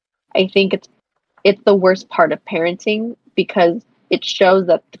 I think it's the worst part of parenting, because it shows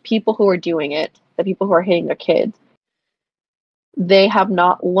that the people who are doing it, the people who are hitting their kids, they have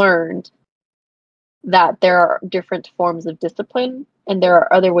not learned that there are different forms of discipline and there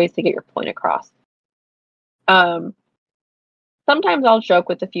are other ways to get your point across. Sometimes I'll joke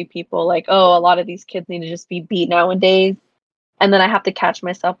with a few people like, oh, a lot of these kids need to just be beat nowadays. And then I have to catch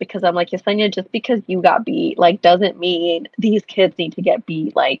myself, because I'm like, Yesenia, just because you got beat, like, doesn't mean these kids need to get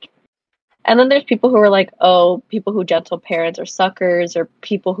beat. Like, and then there's people who are like, oh, people who gentle parents are suckers, or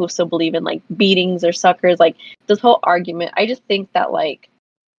people who still believe in like beatings or suckers. Like, this whole argument, I just think that like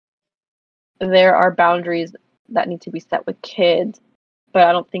there are boundaries that need to be set with kids, but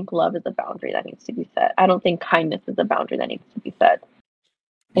I don't think love is a boundary that needs to be set. I don't think kindness is a boundary that needs to be set.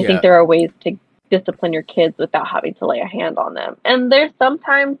 I think there are ways to discipline your kids without having to lay a hand on them. And there's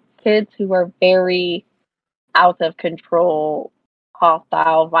sometimes kids who are very out of control,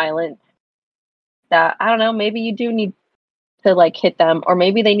 hostile, violent, that, I don't know, maybe you do need to like hit them, or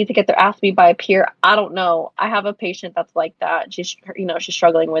maybe they need to get their ass beat by a peer. I don't know. I have a patient that's like that. She's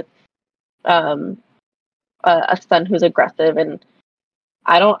struggling with a son who's aggressive, and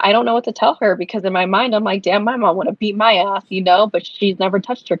I don't know what to tell her, because in my mind I'm like, damn, my mom would have beat my ass, but she's never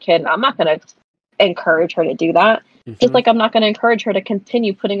touched her kid, and I'm not gonna encourage her to do that. Mm-hmm. Just like I'm not gonna encourage her to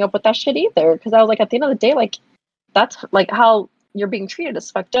continue putting up with that shit either, because I was like, at the end of the day, like, that's like how you're being treated is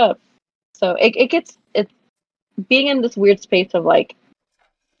fucked up. So it's being in this weird space of like,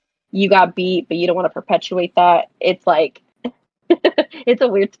 you got beat but you don't want to perpetuate that. It's like it's a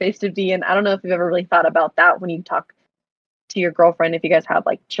weird space to be in. I don't know if you've ever really thought about that when you talk to your girlfriend, if you guys have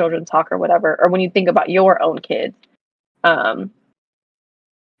like children talk or whatever, or when you think about your own kids.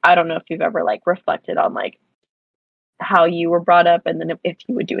 I don't know if you've ever like reflected on like how you were brought up, and then if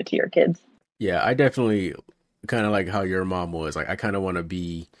you would do it to your kids. Yeah, I definitely kind of like how your mom was. Like, I kind of want to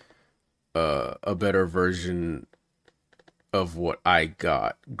be a better version of what I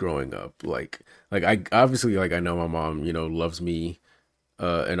got growing up. Like I obviously, like, I know my mom, loves me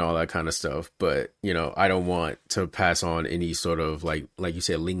and all that kind of stuff. But I don't want to pass on any sort of like you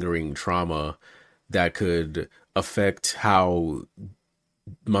said, lingering trauma that could affect how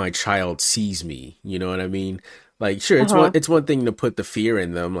my child sees me. You know what I mean? Like, sure, it's one thing to put the fear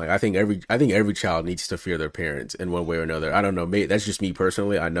in them. Like, I think every child needs to fear their parents in one way or another. I don't know, maybe that's just me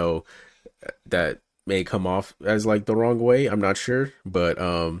personally. I know that may come off as like the wrong way. I'm not sure, but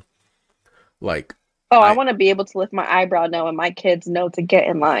like I I want to be able to lift my eyebrow now and my kids know to get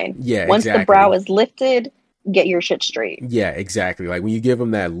in line. yeah, Once the brow exactly. is lifted, get your shit straight. Yeah, exactly. Like when you give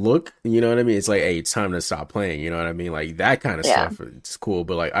them that look, you know what I mean? It's like, hey, it's time to stop playing. You know what I mean? Like that kind of Yeah. stuff. It's cool,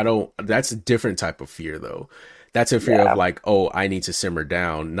 but like I don't. That's a different type of fear, though. That's a fear of Yeah. like, oh, I need to simmer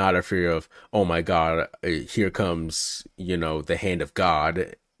down, not a fear of, oh my God, here comes, the hand of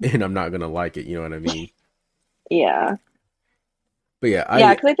God, and I'm not gonna like it. You know what I mean? Yeah. But yeah,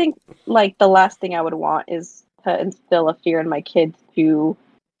 Yeah, because I think like the last thing I would want is to instill a fear in my kids to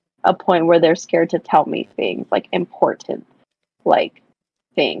a point where they're scared to tell me things like important, like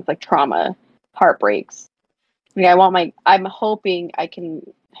things like trauma, heartbreaks. I'm hoping I can,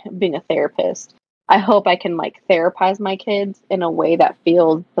 being a therapist, I hope I can like therapize my kids in a way that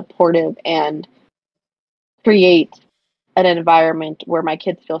feels supportive and create an environment where my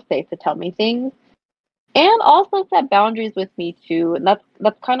kids feel safe to tell me things and also set boundaries with me too. And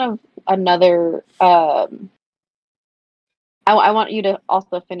that's kind of another I want you to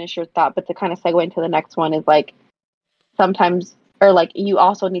also finish your thought, but to kind of segue into the next one is like sometimes, or like you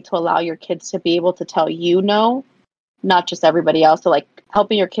also need to allow your kids to be able to tell you no, not just everybody else. So like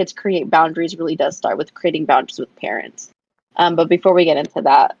helping your kids create boundaries really does start with creating boundaries with parents. But before we get into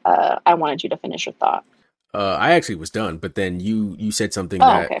that, I wanted you to finish your thought. I actually was done, but then you said something Oh,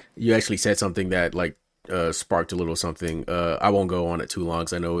 that okay. you actually said something that like sparked a little something. I won't go on it too long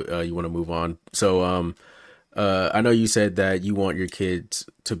because I know you want to move on. So I know you said that you want your kids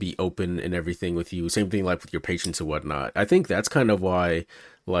to be open and everything with you. Same thing like with your patients and whatnot. I think that's kind of why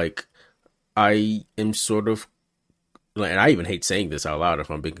like I am sort of like, and I even hate saying this out loud if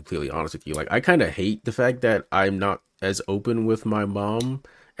I'm being completely honest with you. Like I kind of hate the fact that I'm not as open with my mom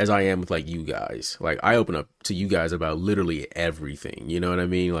as I am with like you guys. Like I open up to you guys about literally everything. You know what I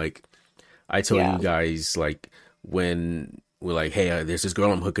mean? Like I tell you Yeah. guys like when we're like, hey, there's this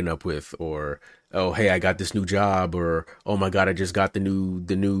girl I'm hooking up with, or oh, hey, I got this new job, or oh my God, I just got the new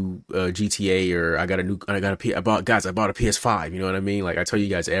GTA, or I bought a PS5. You know what I mean? Like I tell you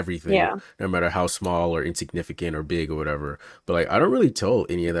guys everything, Yeah. no matter how small or insignificant or big or whatever. But like I don't really tell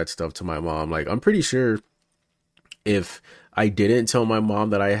any of that stuff to my mom. Like I'm pretty sure if I didn't tell my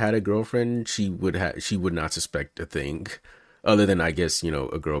mom that I had a girlfriend, she would not suspect a thing, other than I guess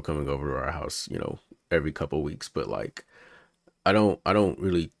a girl coming over to our house, every couple weeks. But like I don't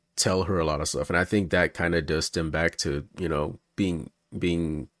really tell her a lot of stuff, and I think that kind of does stem back to being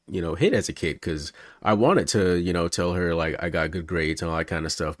hit as a kid, because I wanted to tell her like I got good grades and all that kind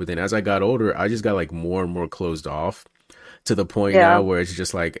of stuff, but then as I got older, I just got like more and more closed off to the point now Yeah. where it's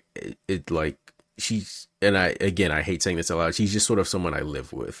just like it like she's, and I hate saying this a lot, she's just sort of someone I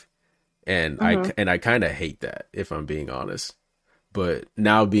live with, and Hmm. I kind of hate that, if I'm being honest. But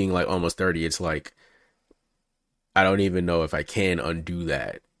now being like almost 30, it's like I don't even know if I can undo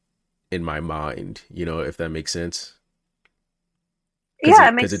that in my mind, if that makes sense. Because Yeah, it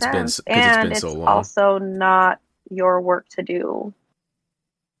it because makes it's been sense. because it's And been so it's long. also not your work to do.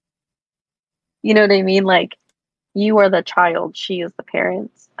 You know what I mean? Like you are the child, she is the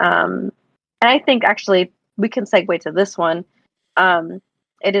parent. And I think actually we can segue to this one. Um,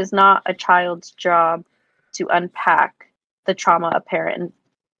 it is not a child's job to unpack the trauma a parent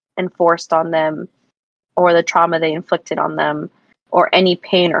enforced on them or the trauma they inflicted on them or any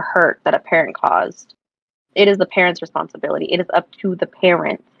pain or hurt that a parent caused. It is the parent's responsibility. It is up to the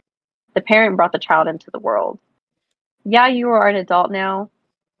parent. The parent brought the child into the world. Yeah, you are an adult now,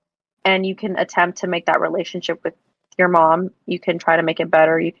 and you can attempt to make that relationship with your mom. You can try to make it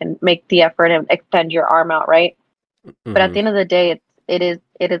better. You can make the effort and extend your arm out, right? But at Hmm. the end of the day, it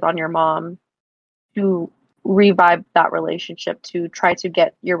is on your mom to revive that relationship, to try to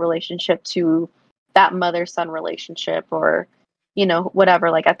get your relationship to that mother son relationship, or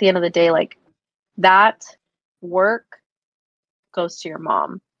whatever. Like at the end of the day, like that work goes to your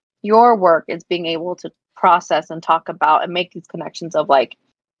mom. Your work is being able to process and talk about and make these connections of like,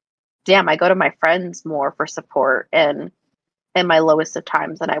 damn, I go to my friends more for support and in my lowest of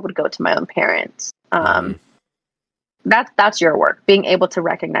times than I would go to my own parents. Hmm. That's your work, being able to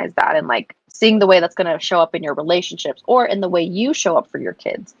recognize that and like seeing the way that's going to show up in your relationships or in the way you show up for your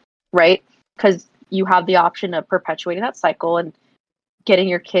kids, right? Because you have the option of perpetuating that cycle and getting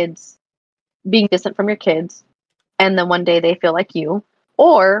your kids being distant from your kids, and then one day they feel like you,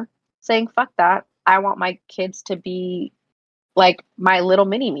 Or saying, fuck that. I want my kids to be like my little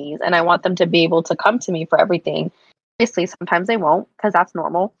mini me's, and I want them to be able to come to me for everything. Obviously, sometimes they won't, because that's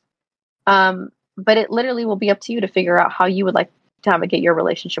normal. But it literally will be up to you to figure out how you would like to navigate your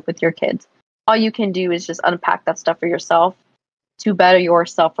relationship with your kids. All you can do is just unpack that stuff for yourself to better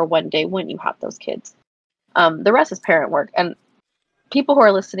yourself for one day when you have those kids. The rest is parent work. And people who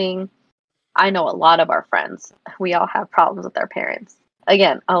are listening, I know a lot of our friends, we all have problems with our parents.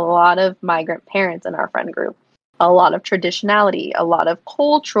 Again, a lot of migrant parents in our friend group, a lot of traditionality, a lot of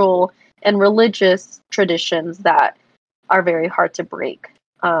cultural and religious traditions that are very hard to break.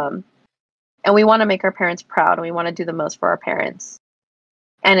 And we want to make our parents proud, and we want to do the most for our parents.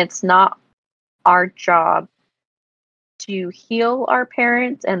 And it's not our job to heal our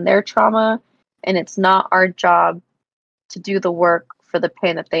parents and their trauma, and it's not our job to do the work for the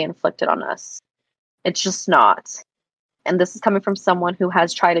pain that they inflicted on us. It's just not. And this is coming from someone who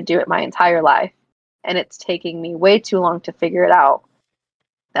has tried to do it my entire life, and it's taking me way too long to figure it out.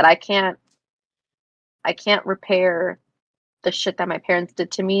 That I can't repair the shit that my parents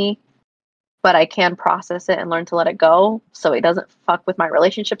did to me, but I can process it and learn to let it go so it doesn't fuck with my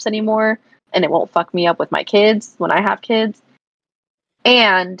relationships anymore, and it won't fuck me up with my kids when I have kids.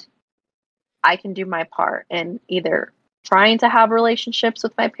 And I can do my part in either trying to have relationships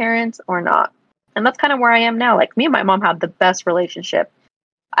with my parents or not. And that's kind of where I am now. Like, me and my mom have the best relationship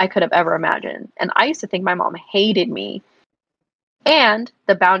I could have ever imagined. And I used to think my mom hated me. And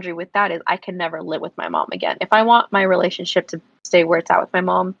the boundary with that is I can never live with my mom again. If I want my relationship to stay where it's at with my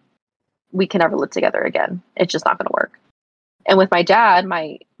mom, we can never live together again. It's just not going to work. And with my dad,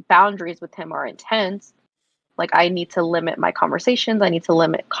 my boundaries with him are intense. Like, I need to limit my conversations. I need to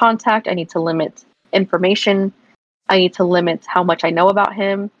limit contact. I need to limit information. I need to limit how much I know about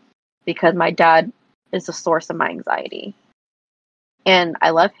him, because my dad is the source of my anxiety. And I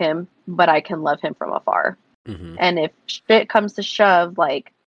love him, but I can love him from afar. Mm-hmm. And if shit comes to shove,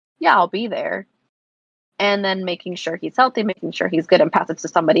 like, yeah, I'll be there. And then making sure he's healthy, making sure he's good, and pass it to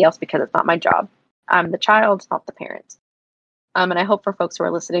somebody else, because it's not my job. I'm the child, not the parent. And I hope for folks who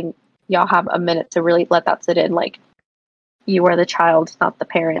are listening, y'all have a minute to really let that sit in. Like, you are the child, not the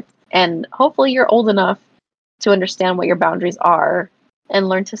parent. And hopefully you're old enough to understand what your boundaries are and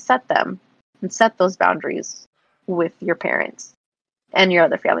learn to set them and set those boundaries with your parents and your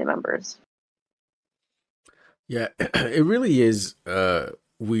other family members. Yeah, it really is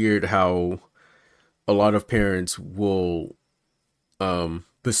weird how a lot of parents will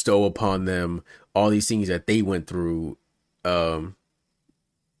bestow upon them all these things that they went through,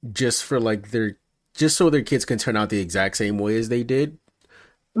 just for just so their kids can turn out the exact same way as they did.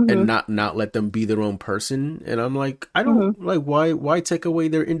 Mm-hmm. And not let them be their own person. And I'm like, I don't mm-hmm. like, why take away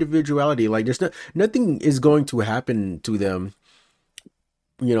their individuality? Like, there's nothing is going to happen to them,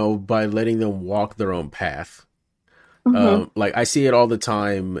 by letting them walk their own path. Mm-hmm. Like, I see it all the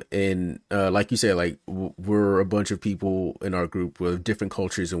time in, like you said, like, we're a bunch of people in our group with different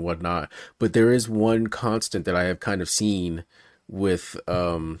cultures and whatnot. But there is one constant that I have kind of seen with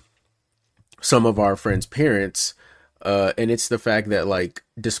some of our friends' parents. And it's the fact that, like,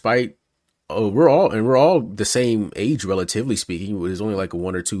 despite we're all the same age, relatively speaking. There's only like a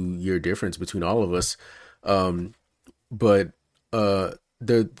 1 or 2 year difference between all of us. But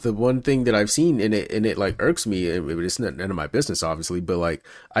the one thing that I've seen, and it like irks me, and it's none of my business, obviously, but like,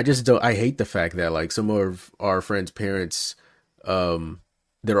 I hate the fact that, like, some of our friends' parents,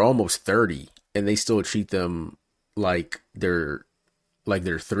 they're almost 30 and they still treat them like they're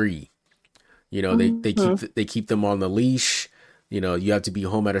 3. They keep them on the leash. You have to be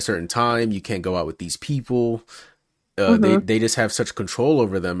home at a certain time. You can't go out with these people. They just have such control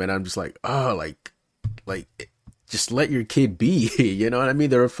over them, and I'm just like, oh, like just let your kid be. You know what I mean?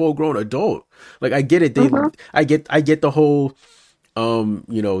 They're a full grown adult. Like, I get it. I get the whole,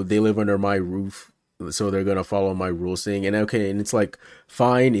 they live under my roof, so they're gonna follow my rules thing. And okay, and it's like,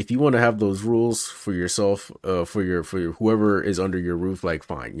 fine, if you want to have those rules for yourself, for your whoever is under your roof, like,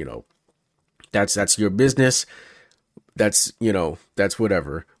 fine, that's your business. That's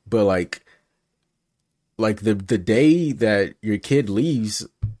whatever. But like the day that your kid leaves,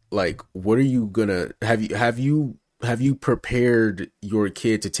 like, what are you gonna have you prepared your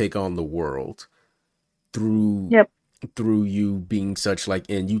kid to take on the world through you being such, like,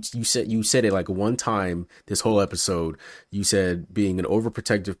 and you said it like one time this whole episode, you said being an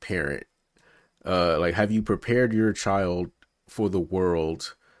overprotective parent. Like, have you prepared your child for the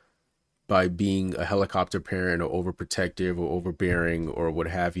world by being a helicopter parent, or overprotective, or overbearing, or what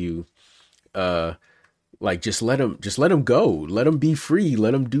have you? Like, just let them go, let them be free,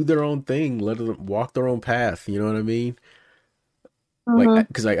 let them do their own thing, let them walk their own path. You know what I mean? Like, Mm-hmm.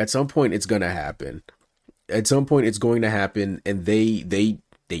 because like at some point it's gonna happen. At some point it's going to happen, and they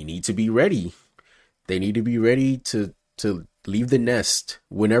need to be ready. They need to be ready to leave the nest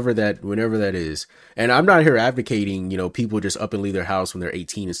whenever that is. And I'm not here advocating, people just up and leave their house when they're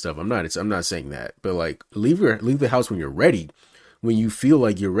 18 and stuff. I'm not saying that. But like leave the house when you're ready, when you feel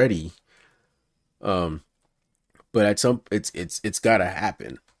like you're ready. Um but at some it's got to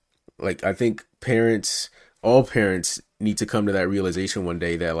happen. Like I think all parents need to come to that realization one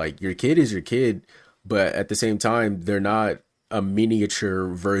day that like your kid is your kid, but at the same time they're not a miniature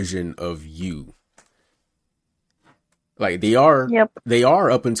version of you. Like Yep. they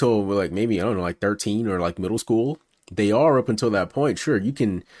are up until like maybe I don't know like 13 or like middle school. They are up until that point. Sure, you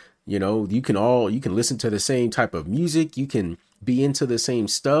can listen to the same type of music, you can be into the same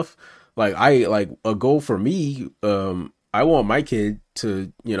stuff. Like I like a goal for me, I want my kid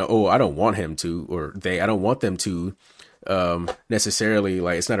to, I don't want him to, or I don't want them to necessarily,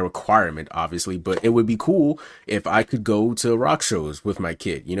 like it's not a requirement obviously, but it would be cool if I could go to rock shows with my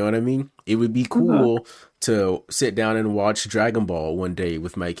kid, you know what I mean? It would be Mm-hmm. cool to sit down and watch Dragon Ball one day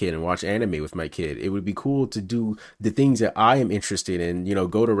with my kid and watch anime with my kid. It would be cool to do the things that I am interested in,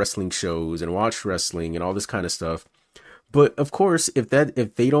 go to wrestling shows and watch wrestling and all this kind of stuff. But of course, if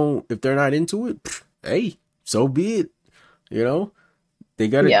they're not into it, hey, so be it. You know,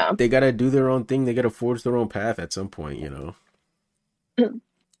 Yeah. they gotta do their own thing. They gotta forge their own path at some point.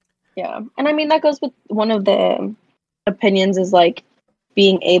 Yeah. And I mean, that goes with one of the opinions is like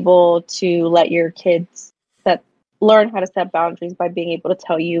being able to let your kids learn how to set boundaries by being able to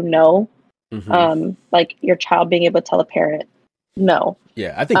tell you no. Hmm. Like your child being able to tell a parent no.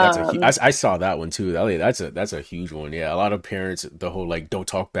 Yeah, I think Um, I saw that one too. That's a huge one. Yeah, a lot of parents, the whole like don't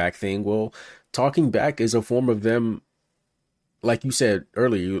talk back thing. Well, talking back is a form of them, like you said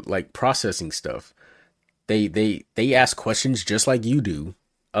earlier, like processing stuff. They ask questions just like you do.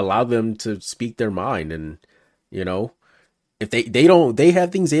 Allow them to speak their mind, and you know if they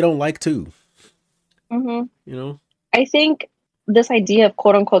have things they don't like too. mhm. You know. I think this idea of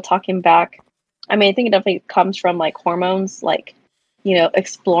quote unquote talking back, I mean, I think it definitely comes from like hormones, like,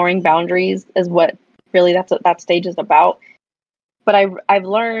 exploring boundaries is what really that's what that stage is about. But I've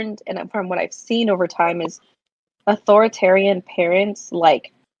learned, and from what I've seen over time, is authoritarian parents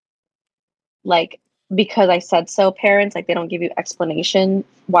like because I said so parents, like they don't give you explanation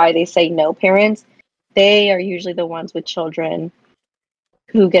why they say no parents. They are usually the ones with children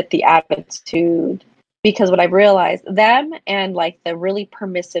who get the attitude, because what I've realized, them and like the really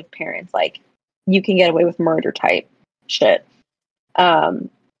permissive parents, like you can get away with murder type shit. Um,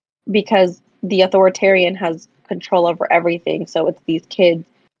 because the authoritarian has control over everything. So it's these kids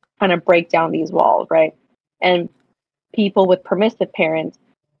trying to break down these walls, right? And people with permissive parents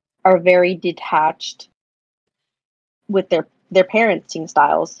are very detached with their parenting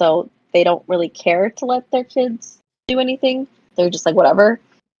styles. So they don't really care to let their kids do anything. They're just like whatever.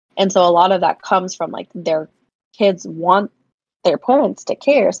 And so a lot of that comes from like their kids want their parents to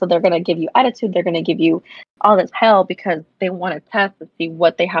care. So they're going to give you attitude. They're going to give you all this hell because they want to test to see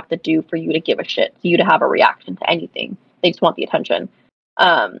what they have to do for you to give a shit, for you to have a reaction to anything. They just want the attention.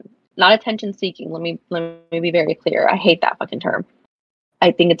 Um, Not attention seeking. Let me be very clear. I hate that fucking term.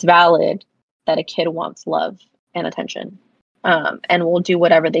 I think it's valid that a kid wants love and attention, and will do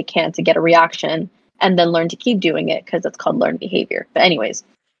whatever they can to get a reaction and then learn to keep doing it because it's called learned behavior. But anyways,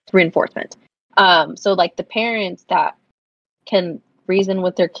 it's reinforcement. So like the parents that can reason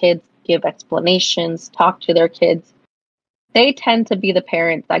with their kids, give explanations, talk to their kids, they tend to be the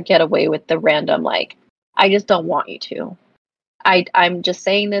parents that get away with the random like, I just don't want you to. I'm just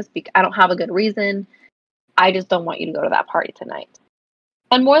saying this because I don't have a good reason. I just don't want you to go to that party tonight.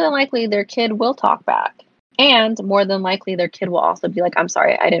 And more than likely, their kid will talk back. And more than likely, their kid will also be like, I'm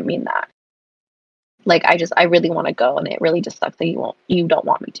sorry, I didn't mean that. Like, I really want to go. And it really just sucks that you don't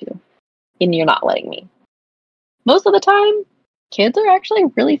want me to. And you're not letting me. Most of the time, kids are actually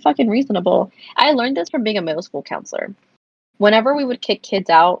really fucking reasonable. I learned this from being a middle school counselor. Whenever we would kick kids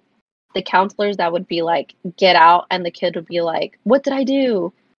out, the counselors that would be like, get out. And the kid would be like, what did I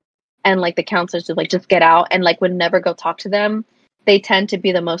do? And like the counselors would like, just get out. And like would never go talk to them. They tend to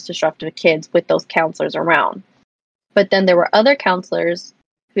be the most disruptive kids with those counselors around. But then there were other counselors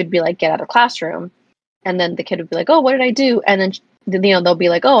who'd be like, get out of the classroom. And then the kid would be like, oh, what did I do? And then, they'll be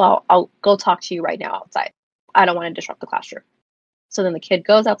like, oh, I'll go talk to you right now outside. I don't want to disrupt the classroom. So then the kid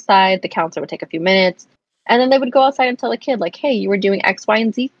goes outside, the counselor would take a few minutes, and then they would go outside and tell the kid, like, hey, you were doing X, Y,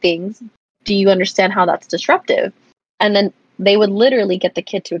 and Z things. Do you understand how that's disruptive? And then they would literally get the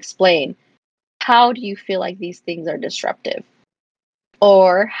kid to explain, how do you feel like these things are disruptive?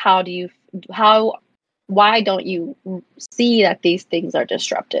 Or how why don't you see that these things are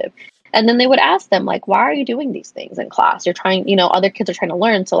disruptive? And then they would ask them, like, why are you doing these things in class? You're trying, other kids are trying to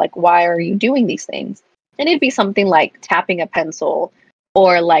learn. So, like, why are you doing these things? And it'd be something like tapping a pencil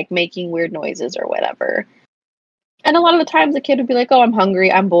or like making weird noises or whatever. And a lot of the times the kid would be like, oh, I'm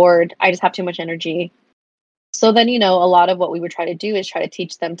hungry, I'm bored, I just have too much energy. So then, a lot of what we would try to do is try to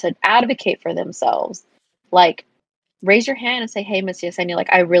teach them to advocate for themselves. Like, raise your hand and say, hey, Miss Yesenia,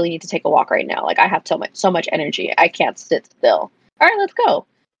 like, I really need to take a walk right now. Like, I have so much energy. I can't sit still. All right, let's go.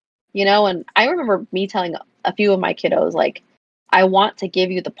 And I remember me telling a few of my kiddos, like, I want to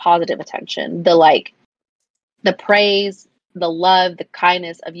give you the positive attention, the praise, the love, the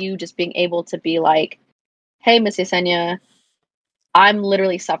kindness of you just being able to be like, hey, Miss Yesenia, I'm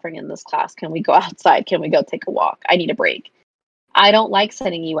literally suffering in this class. Can we go outside? Can we go take a walk? I need a break. I don't like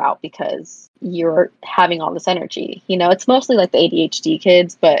sending you out because you're having all this energy. It's mostly like the ADHD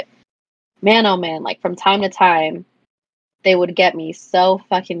kids, but man, oh man, like from time to time, they would get me so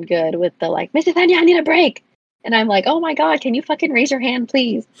fucking good with the like, Miss Yesenia, I need a break. And I'm like, oh my God, can you fucking raise your hand,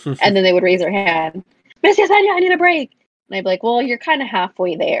 please? And then they would raise their hand. Miss Yesenia, I need a break. And I'd be like, well, you're kind of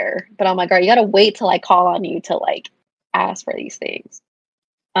halfway there. But I'm like, all right, you got to wait till I call on you to like ask for these things.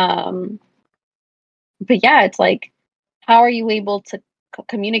 But yeah, it's like, how are you able to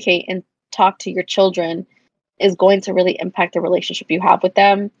communicate and talk to your children is going to really impact the relationship you have with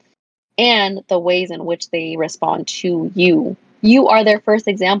them and the ways in which they respond to you. You are their first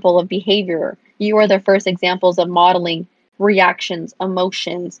example of behavior. You are their first examples of modeling reactions,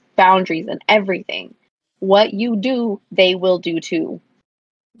 emotions, boundaries, and everything. What you do, they will do too.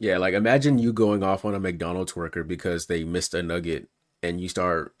 Yeah, like imagine you going off on a McDonald's worker because they missed a nugget and you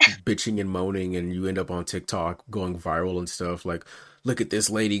start bitching and moaning and you end up on TikTok going viral and stuff like, look at this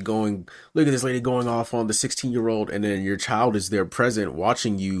lady going off on the 16-year-old, and then your child is there present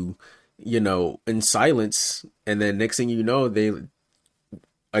watching you, in silence. And then next thing you know,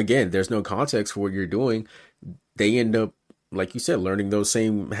 there's no context for what you're doing. They end up, like you said, learning those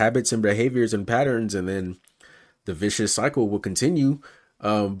same habits and behaviors and patterns, and then the vicious cycle will continue.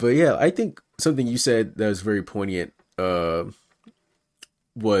 But yeah, I think something you said that was very poignant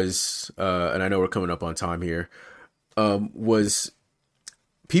was, and I know we're coming up on time here, was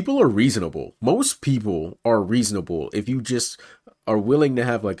people are reasonable. Most people are reasonable if you just are willing to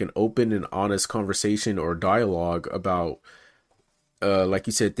have like an open and honest conversation or dialogue about, like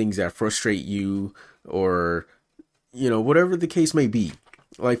you said, things that frustrate you or, whatever the case may be.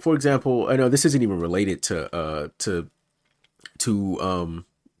 Like, for example, I know this isn't even related to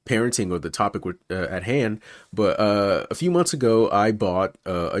parenting or the topic at hand, but a few months ago I bought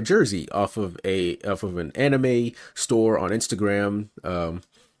a jersey off of an anime store on Instagram.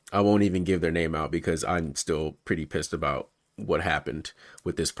 I won't even give their name out because I'm still pretty pissed about what happened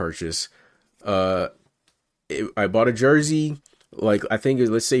with this purchase. I bought a jersey, like I think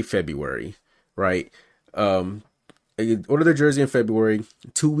let's say February, right? I ordered the jersey in February.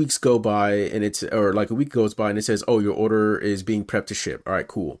 2 weeks go by or like a week goes by and it says, oh, your order is being prepped to ship. All right,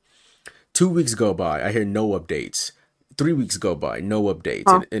 cool. 2 weeks go by. I hear no updates. 3 weeks go by, no updates.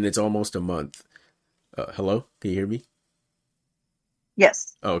 Huh. And it's almost a month. Hello? Can you hear me?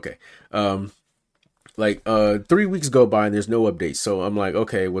 Yes. Oh, okay. 3 weeks go by and there's no updates. So I'm like,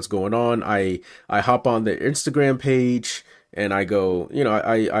 okay, what's going on? I hop on the Instagram page and I go,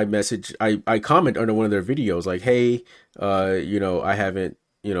 I message, I comment under one of their videos like, hey, I haven't,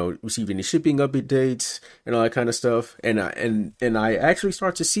 received any shipping updates and all that kind of stuff. And I actually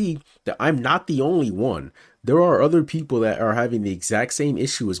start to see that I'm not the only one. There are other people that are having the exact same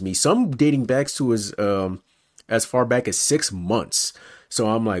issue as me. Some dating back to as far back as 6 months. So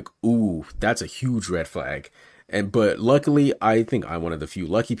I'm like, ooh, that's a huge red flag. But luckily, I think I'm one of the few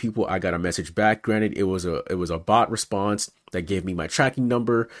lucky people. I got a message back. Granted, it was a bot response that gave me my tracking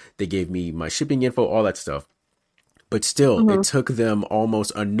number. They gave me my shipping info, all that stuff. But still, It took them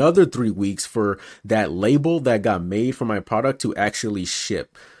almost another 3 weeks for that label that got made for my product to actually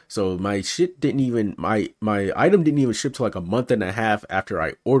ship. So my item didn't even ship to like a month and a half after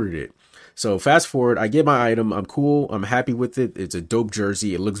I ordered it. So fast forward, I get my item. I'm cool. I'm happy with it. It's a dope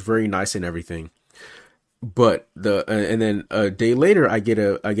jersey. It looks very nice and everything. But and then a day later, I get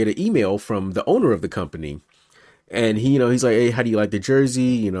an email from the owner of the company. And he's like, hey, how do you like the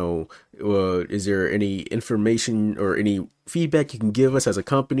jersey? Is there any information or any feedback you can give us as a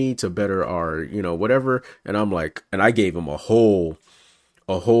company to better our, whatever? And I'm like, and I gave him a whole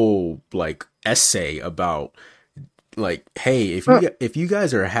like essay about like, hey, if you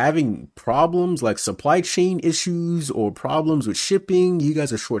guys are having problems like supply chain issues or problems with shipping, you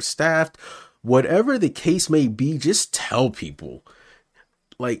guys are short staffed, whatever the case may be, just tell people.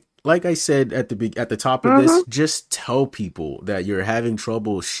 Like, like I said at the top of this, just tell people that you're having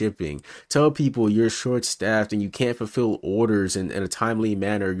trouble shipping. Tell people you're short staffed and you can't fulfill orders in a timely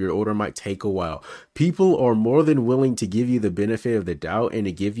manner. Your order might take a while. People are more than willing to give you the benefit of the doubt and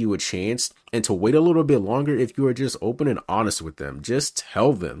to give you a chance and to wait a little bit longer if you are just open and honest with them. Just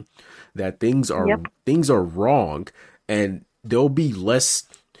tell them that things are wrong, and there'll be less.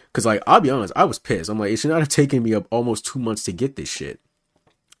 Because, like, I'll be honest, I was pissed. I'm like, it should not have taken me up almost 2 months to get this shit.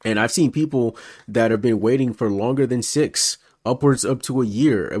 And I've seen people that have been waiting for longer than 6, upwards up to a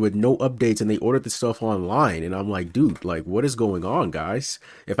year with no updates, and they ordered the stuff online. And I'm like, dude, like, what is going on, guys?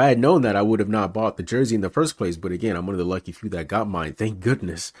 If I had known that, I would have not bought the jersey in the first place. But again, I'm one of the lucky few that got mine. Thank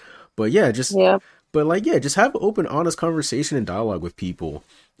goodness. But yeah, just have an open, honest conversation and dialogue with people.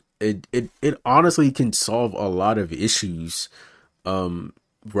 It honestly can solve a lot of issues,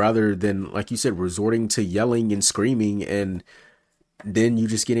 rather than, like you said, resorting to yelling and screaming, and then you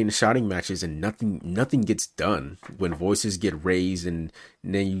just get into shouting matches and nothing gets done when voices get raised, and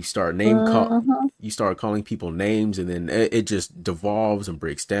then you start calling people names, and then it just devolves and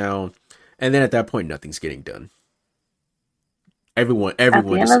breaks down, and then at that point nothing's getting done. Everyone at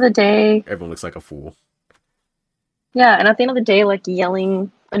the end of the day, everyone looks like a fool. Yeah, and at the end of the day, like,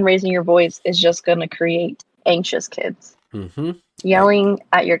 yelling and raising your voice is just going to create anxious kids. Yelling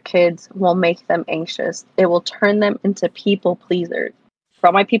at your kids will make them anxious. It will turn them into people pleasers. For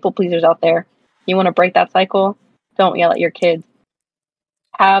all my people pleasers out there, you want to break that cycle? Don't yell at your kids.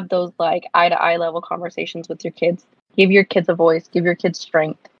 Have those, like, eye-to-eye level conversations with your kids. Give your kids a voice. Give your kids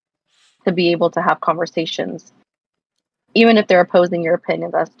strength to be able to have conversations. Even if they're opposing your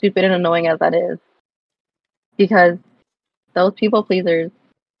opinions, as stupid and annoying as that is. Because those people pleasers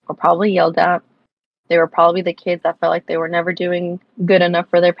were probably yelled at. They were probably the kids that felt like they were never doing good enough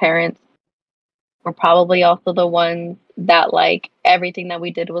for their parents. We're probably also the ones that, like, everything that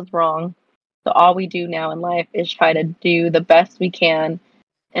we did was wrong. So all we do now in life is try to do the best we can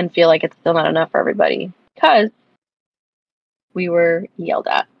and feel like it's still not enough for everybody. Because we were yelled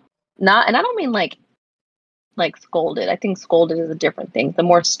at. And I don't mean like scolded. I think scolded is a different thing. The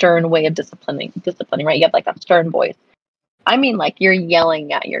more stern way of disciplining, right? You have, like, that stern voice. I mean, like, you're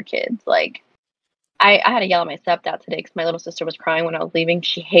yelling at your kids. Like, I had to yell at my stepdad today because my little sister was crying when I was leaving.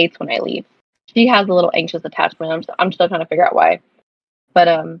 She hates when I leave. She has a little anxious attachment. I'm still trying to figure out why. But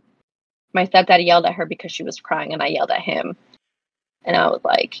my stepdad yelled at her because she was crying, and I yelled at him. And I was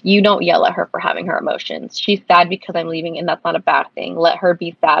like, you don't yell at her for having her emotions. She's sad because I'm leaving, and that's not a bad thing. Let her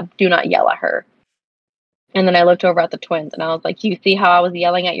be sad. Do not yell at her. And then I looked over at the twins, and I was like, you see how I was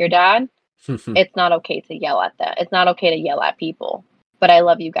yelling at your dad? It's not okay to yell at them. It's not okay to yell at people. But I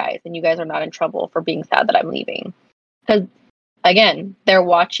love you guys, and you guys are not in trouble for being sad that I'm leaving. Because, again, they're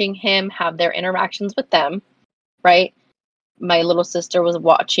watching him have their interactions with them, right? My little sister was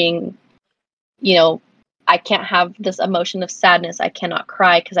watching, I can't have this emotion of sadness. I cannot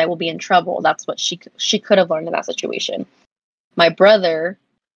cry because I will be in trouble. That's what she could have learned in that situation. My brother,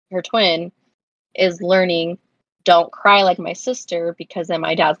 her twin, is learning, don't cry like my sister because then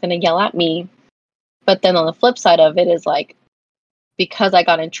my dad's going to yell at me. But then on the flip side of it is, like, because I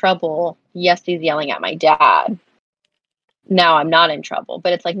got in trouble, yes, he's yelling at my dad. Now I'm not in trouble.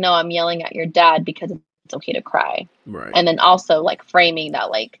 But it's like, no, I'm yelling at your dad because it's okay to cry. Right. And then also, like, framing that,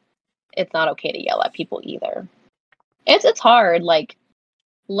 like, it's not okay to yell at people either. It's hard, like,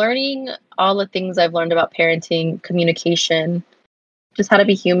 learning all the things I've learned about parenting, communication, just how to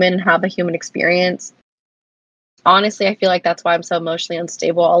be human and have a human experience. Honestly, I feel like that's why I'm so emotionally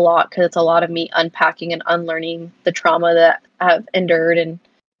unstable a lot, because it's a lot of me unpacking and unlearning the trauma that I've endured and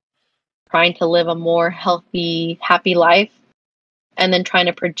trying to live a more healthy, happy life, and then trying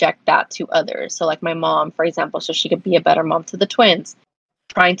to project that to others. So, like, my mom, for example, so she could be a better mom to the twins,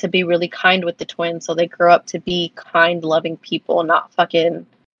 trying to be really kind with the twins so they grow up to be kind, loving people, not fucking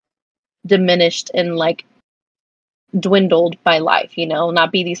diminished and, like, dwindled by life, not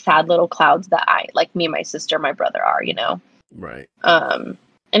be these sad little clouds that like me and my sister, my brother are, Right. And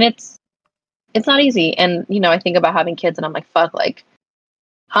it's not easy. And, I think about having kids and I'm like, fuck, like,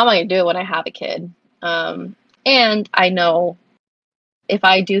 how am I gonna do it when I have a kid? And I know if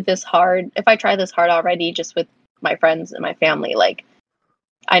I try this hard already just with my friends and my family, like,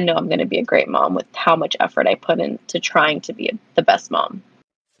 I know I'm gonna be a great mom with how much effort I put into trying to be the best mom.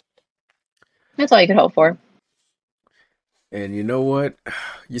 That's all you could hope for. And you know what,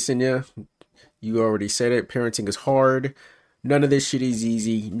 Yesenia, you already said it. Parenting is hard. None of this shit is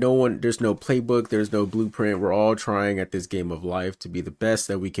easy. There's no playbook. There's no blueprint. We're all trying at this game of life to be the best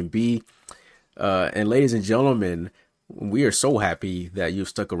that we can be. And ladies and gentlemen, we are so happy that you've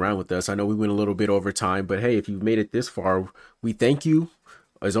stuck around with us. I know we went a little bit over time, but hey, if you've made it this far, we thank you.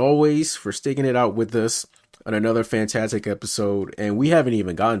 as always, for sticking it out with us on another fantastic episode. And we haven't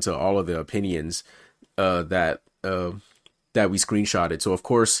even gotten to all of the opinions that we screenshotted. So, of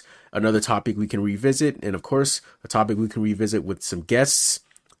course, another topic we can revisit, and of course, a topic we can revisit with some guests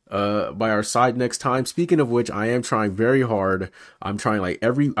by our side next time. Speaking of which, I am trying very hard. I've tried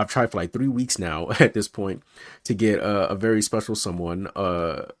for like 3 weeks now at this point to get a very special someone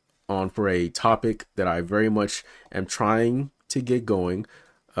on for a topic that I very much am trying to get going.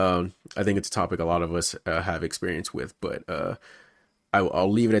 I think it's a topic a lot of us have experience with, but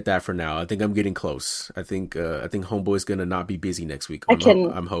I'll leave it at that for now. I think I'm getting close. I think Homeboy's gonna not be busy next week.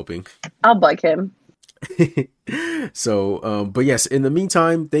 I'm hoping. I'll bug him. So, but yes, in the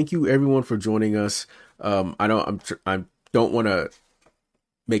meantime, thank you everyone for joining us. I know I don't want to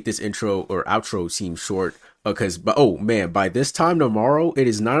make this intro or outro seem short by this time tomorrow, it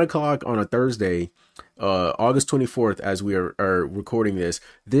is 9:00 on a Thursday, August 24th, as we are recording this.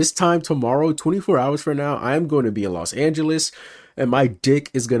 This time tomorrow, 24 hours from now, I am going to be in Los Angeles. And my dick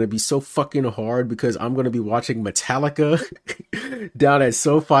is going to be so fucking hard because I'm going to be watching Metallica down at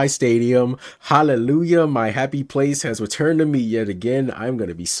SoFi Stadium. Hallelujah. My happy place has returned to me yet again. I'm going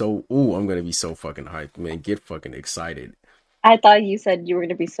to be so fucking hyped, man. Get fucking excited. I thought you said you were going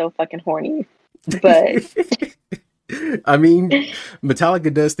to be so fucking horny, but I mean,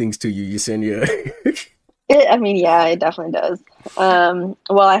 Metallica does things to you, Yesenia. Yeah, it definitely does. Well,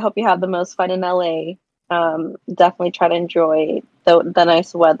 I hope you have the most fun in LA. Definitely try to enjoy the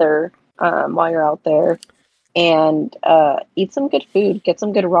nice weather while you're out there, and eat some good food. Get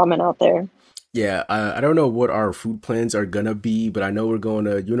some good ramen out there. Yeah, I don't know what our food plans are gonna be, but I know we're going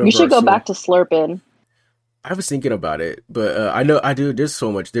to Universal. We should go back to Slurpin'. I was thinking about it, but I know I do. There's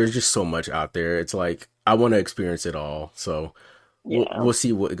just so much out there. It's like I want to experience it all. So we'll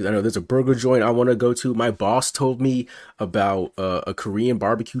see what. I know there's a burger joint I want to go to. My boss told me about a Korean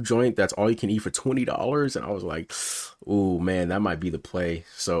barbecue joint that's all you can eat for $20, and I was like, "Ooh, man, that might be the play."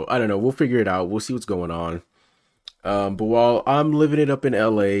 So I don't know. We'll figure it out. We'll see what's going on. But while I'm living it up in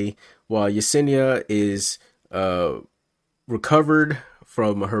LA, while Yesenia is recovered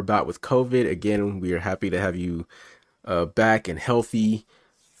from her bout with COVID, again, we are happy to have you back and healthy.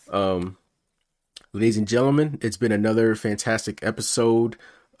 Ladies and gentlemen, it's been another fantastic episode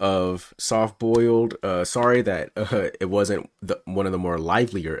of Soft Boiled. Sorry that it wasn't one of the more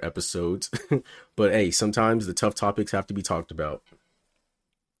livelier episodes, but hey, sometimes the tough topics have to be talked about.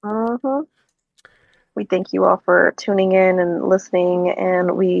 We thank you all for tuning in and listening,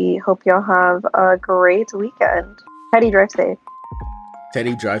 and we hope y'all have a great weekend. Teddy, drive safe.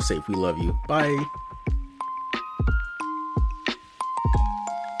 Teddy, drive safe. We love you. Bye.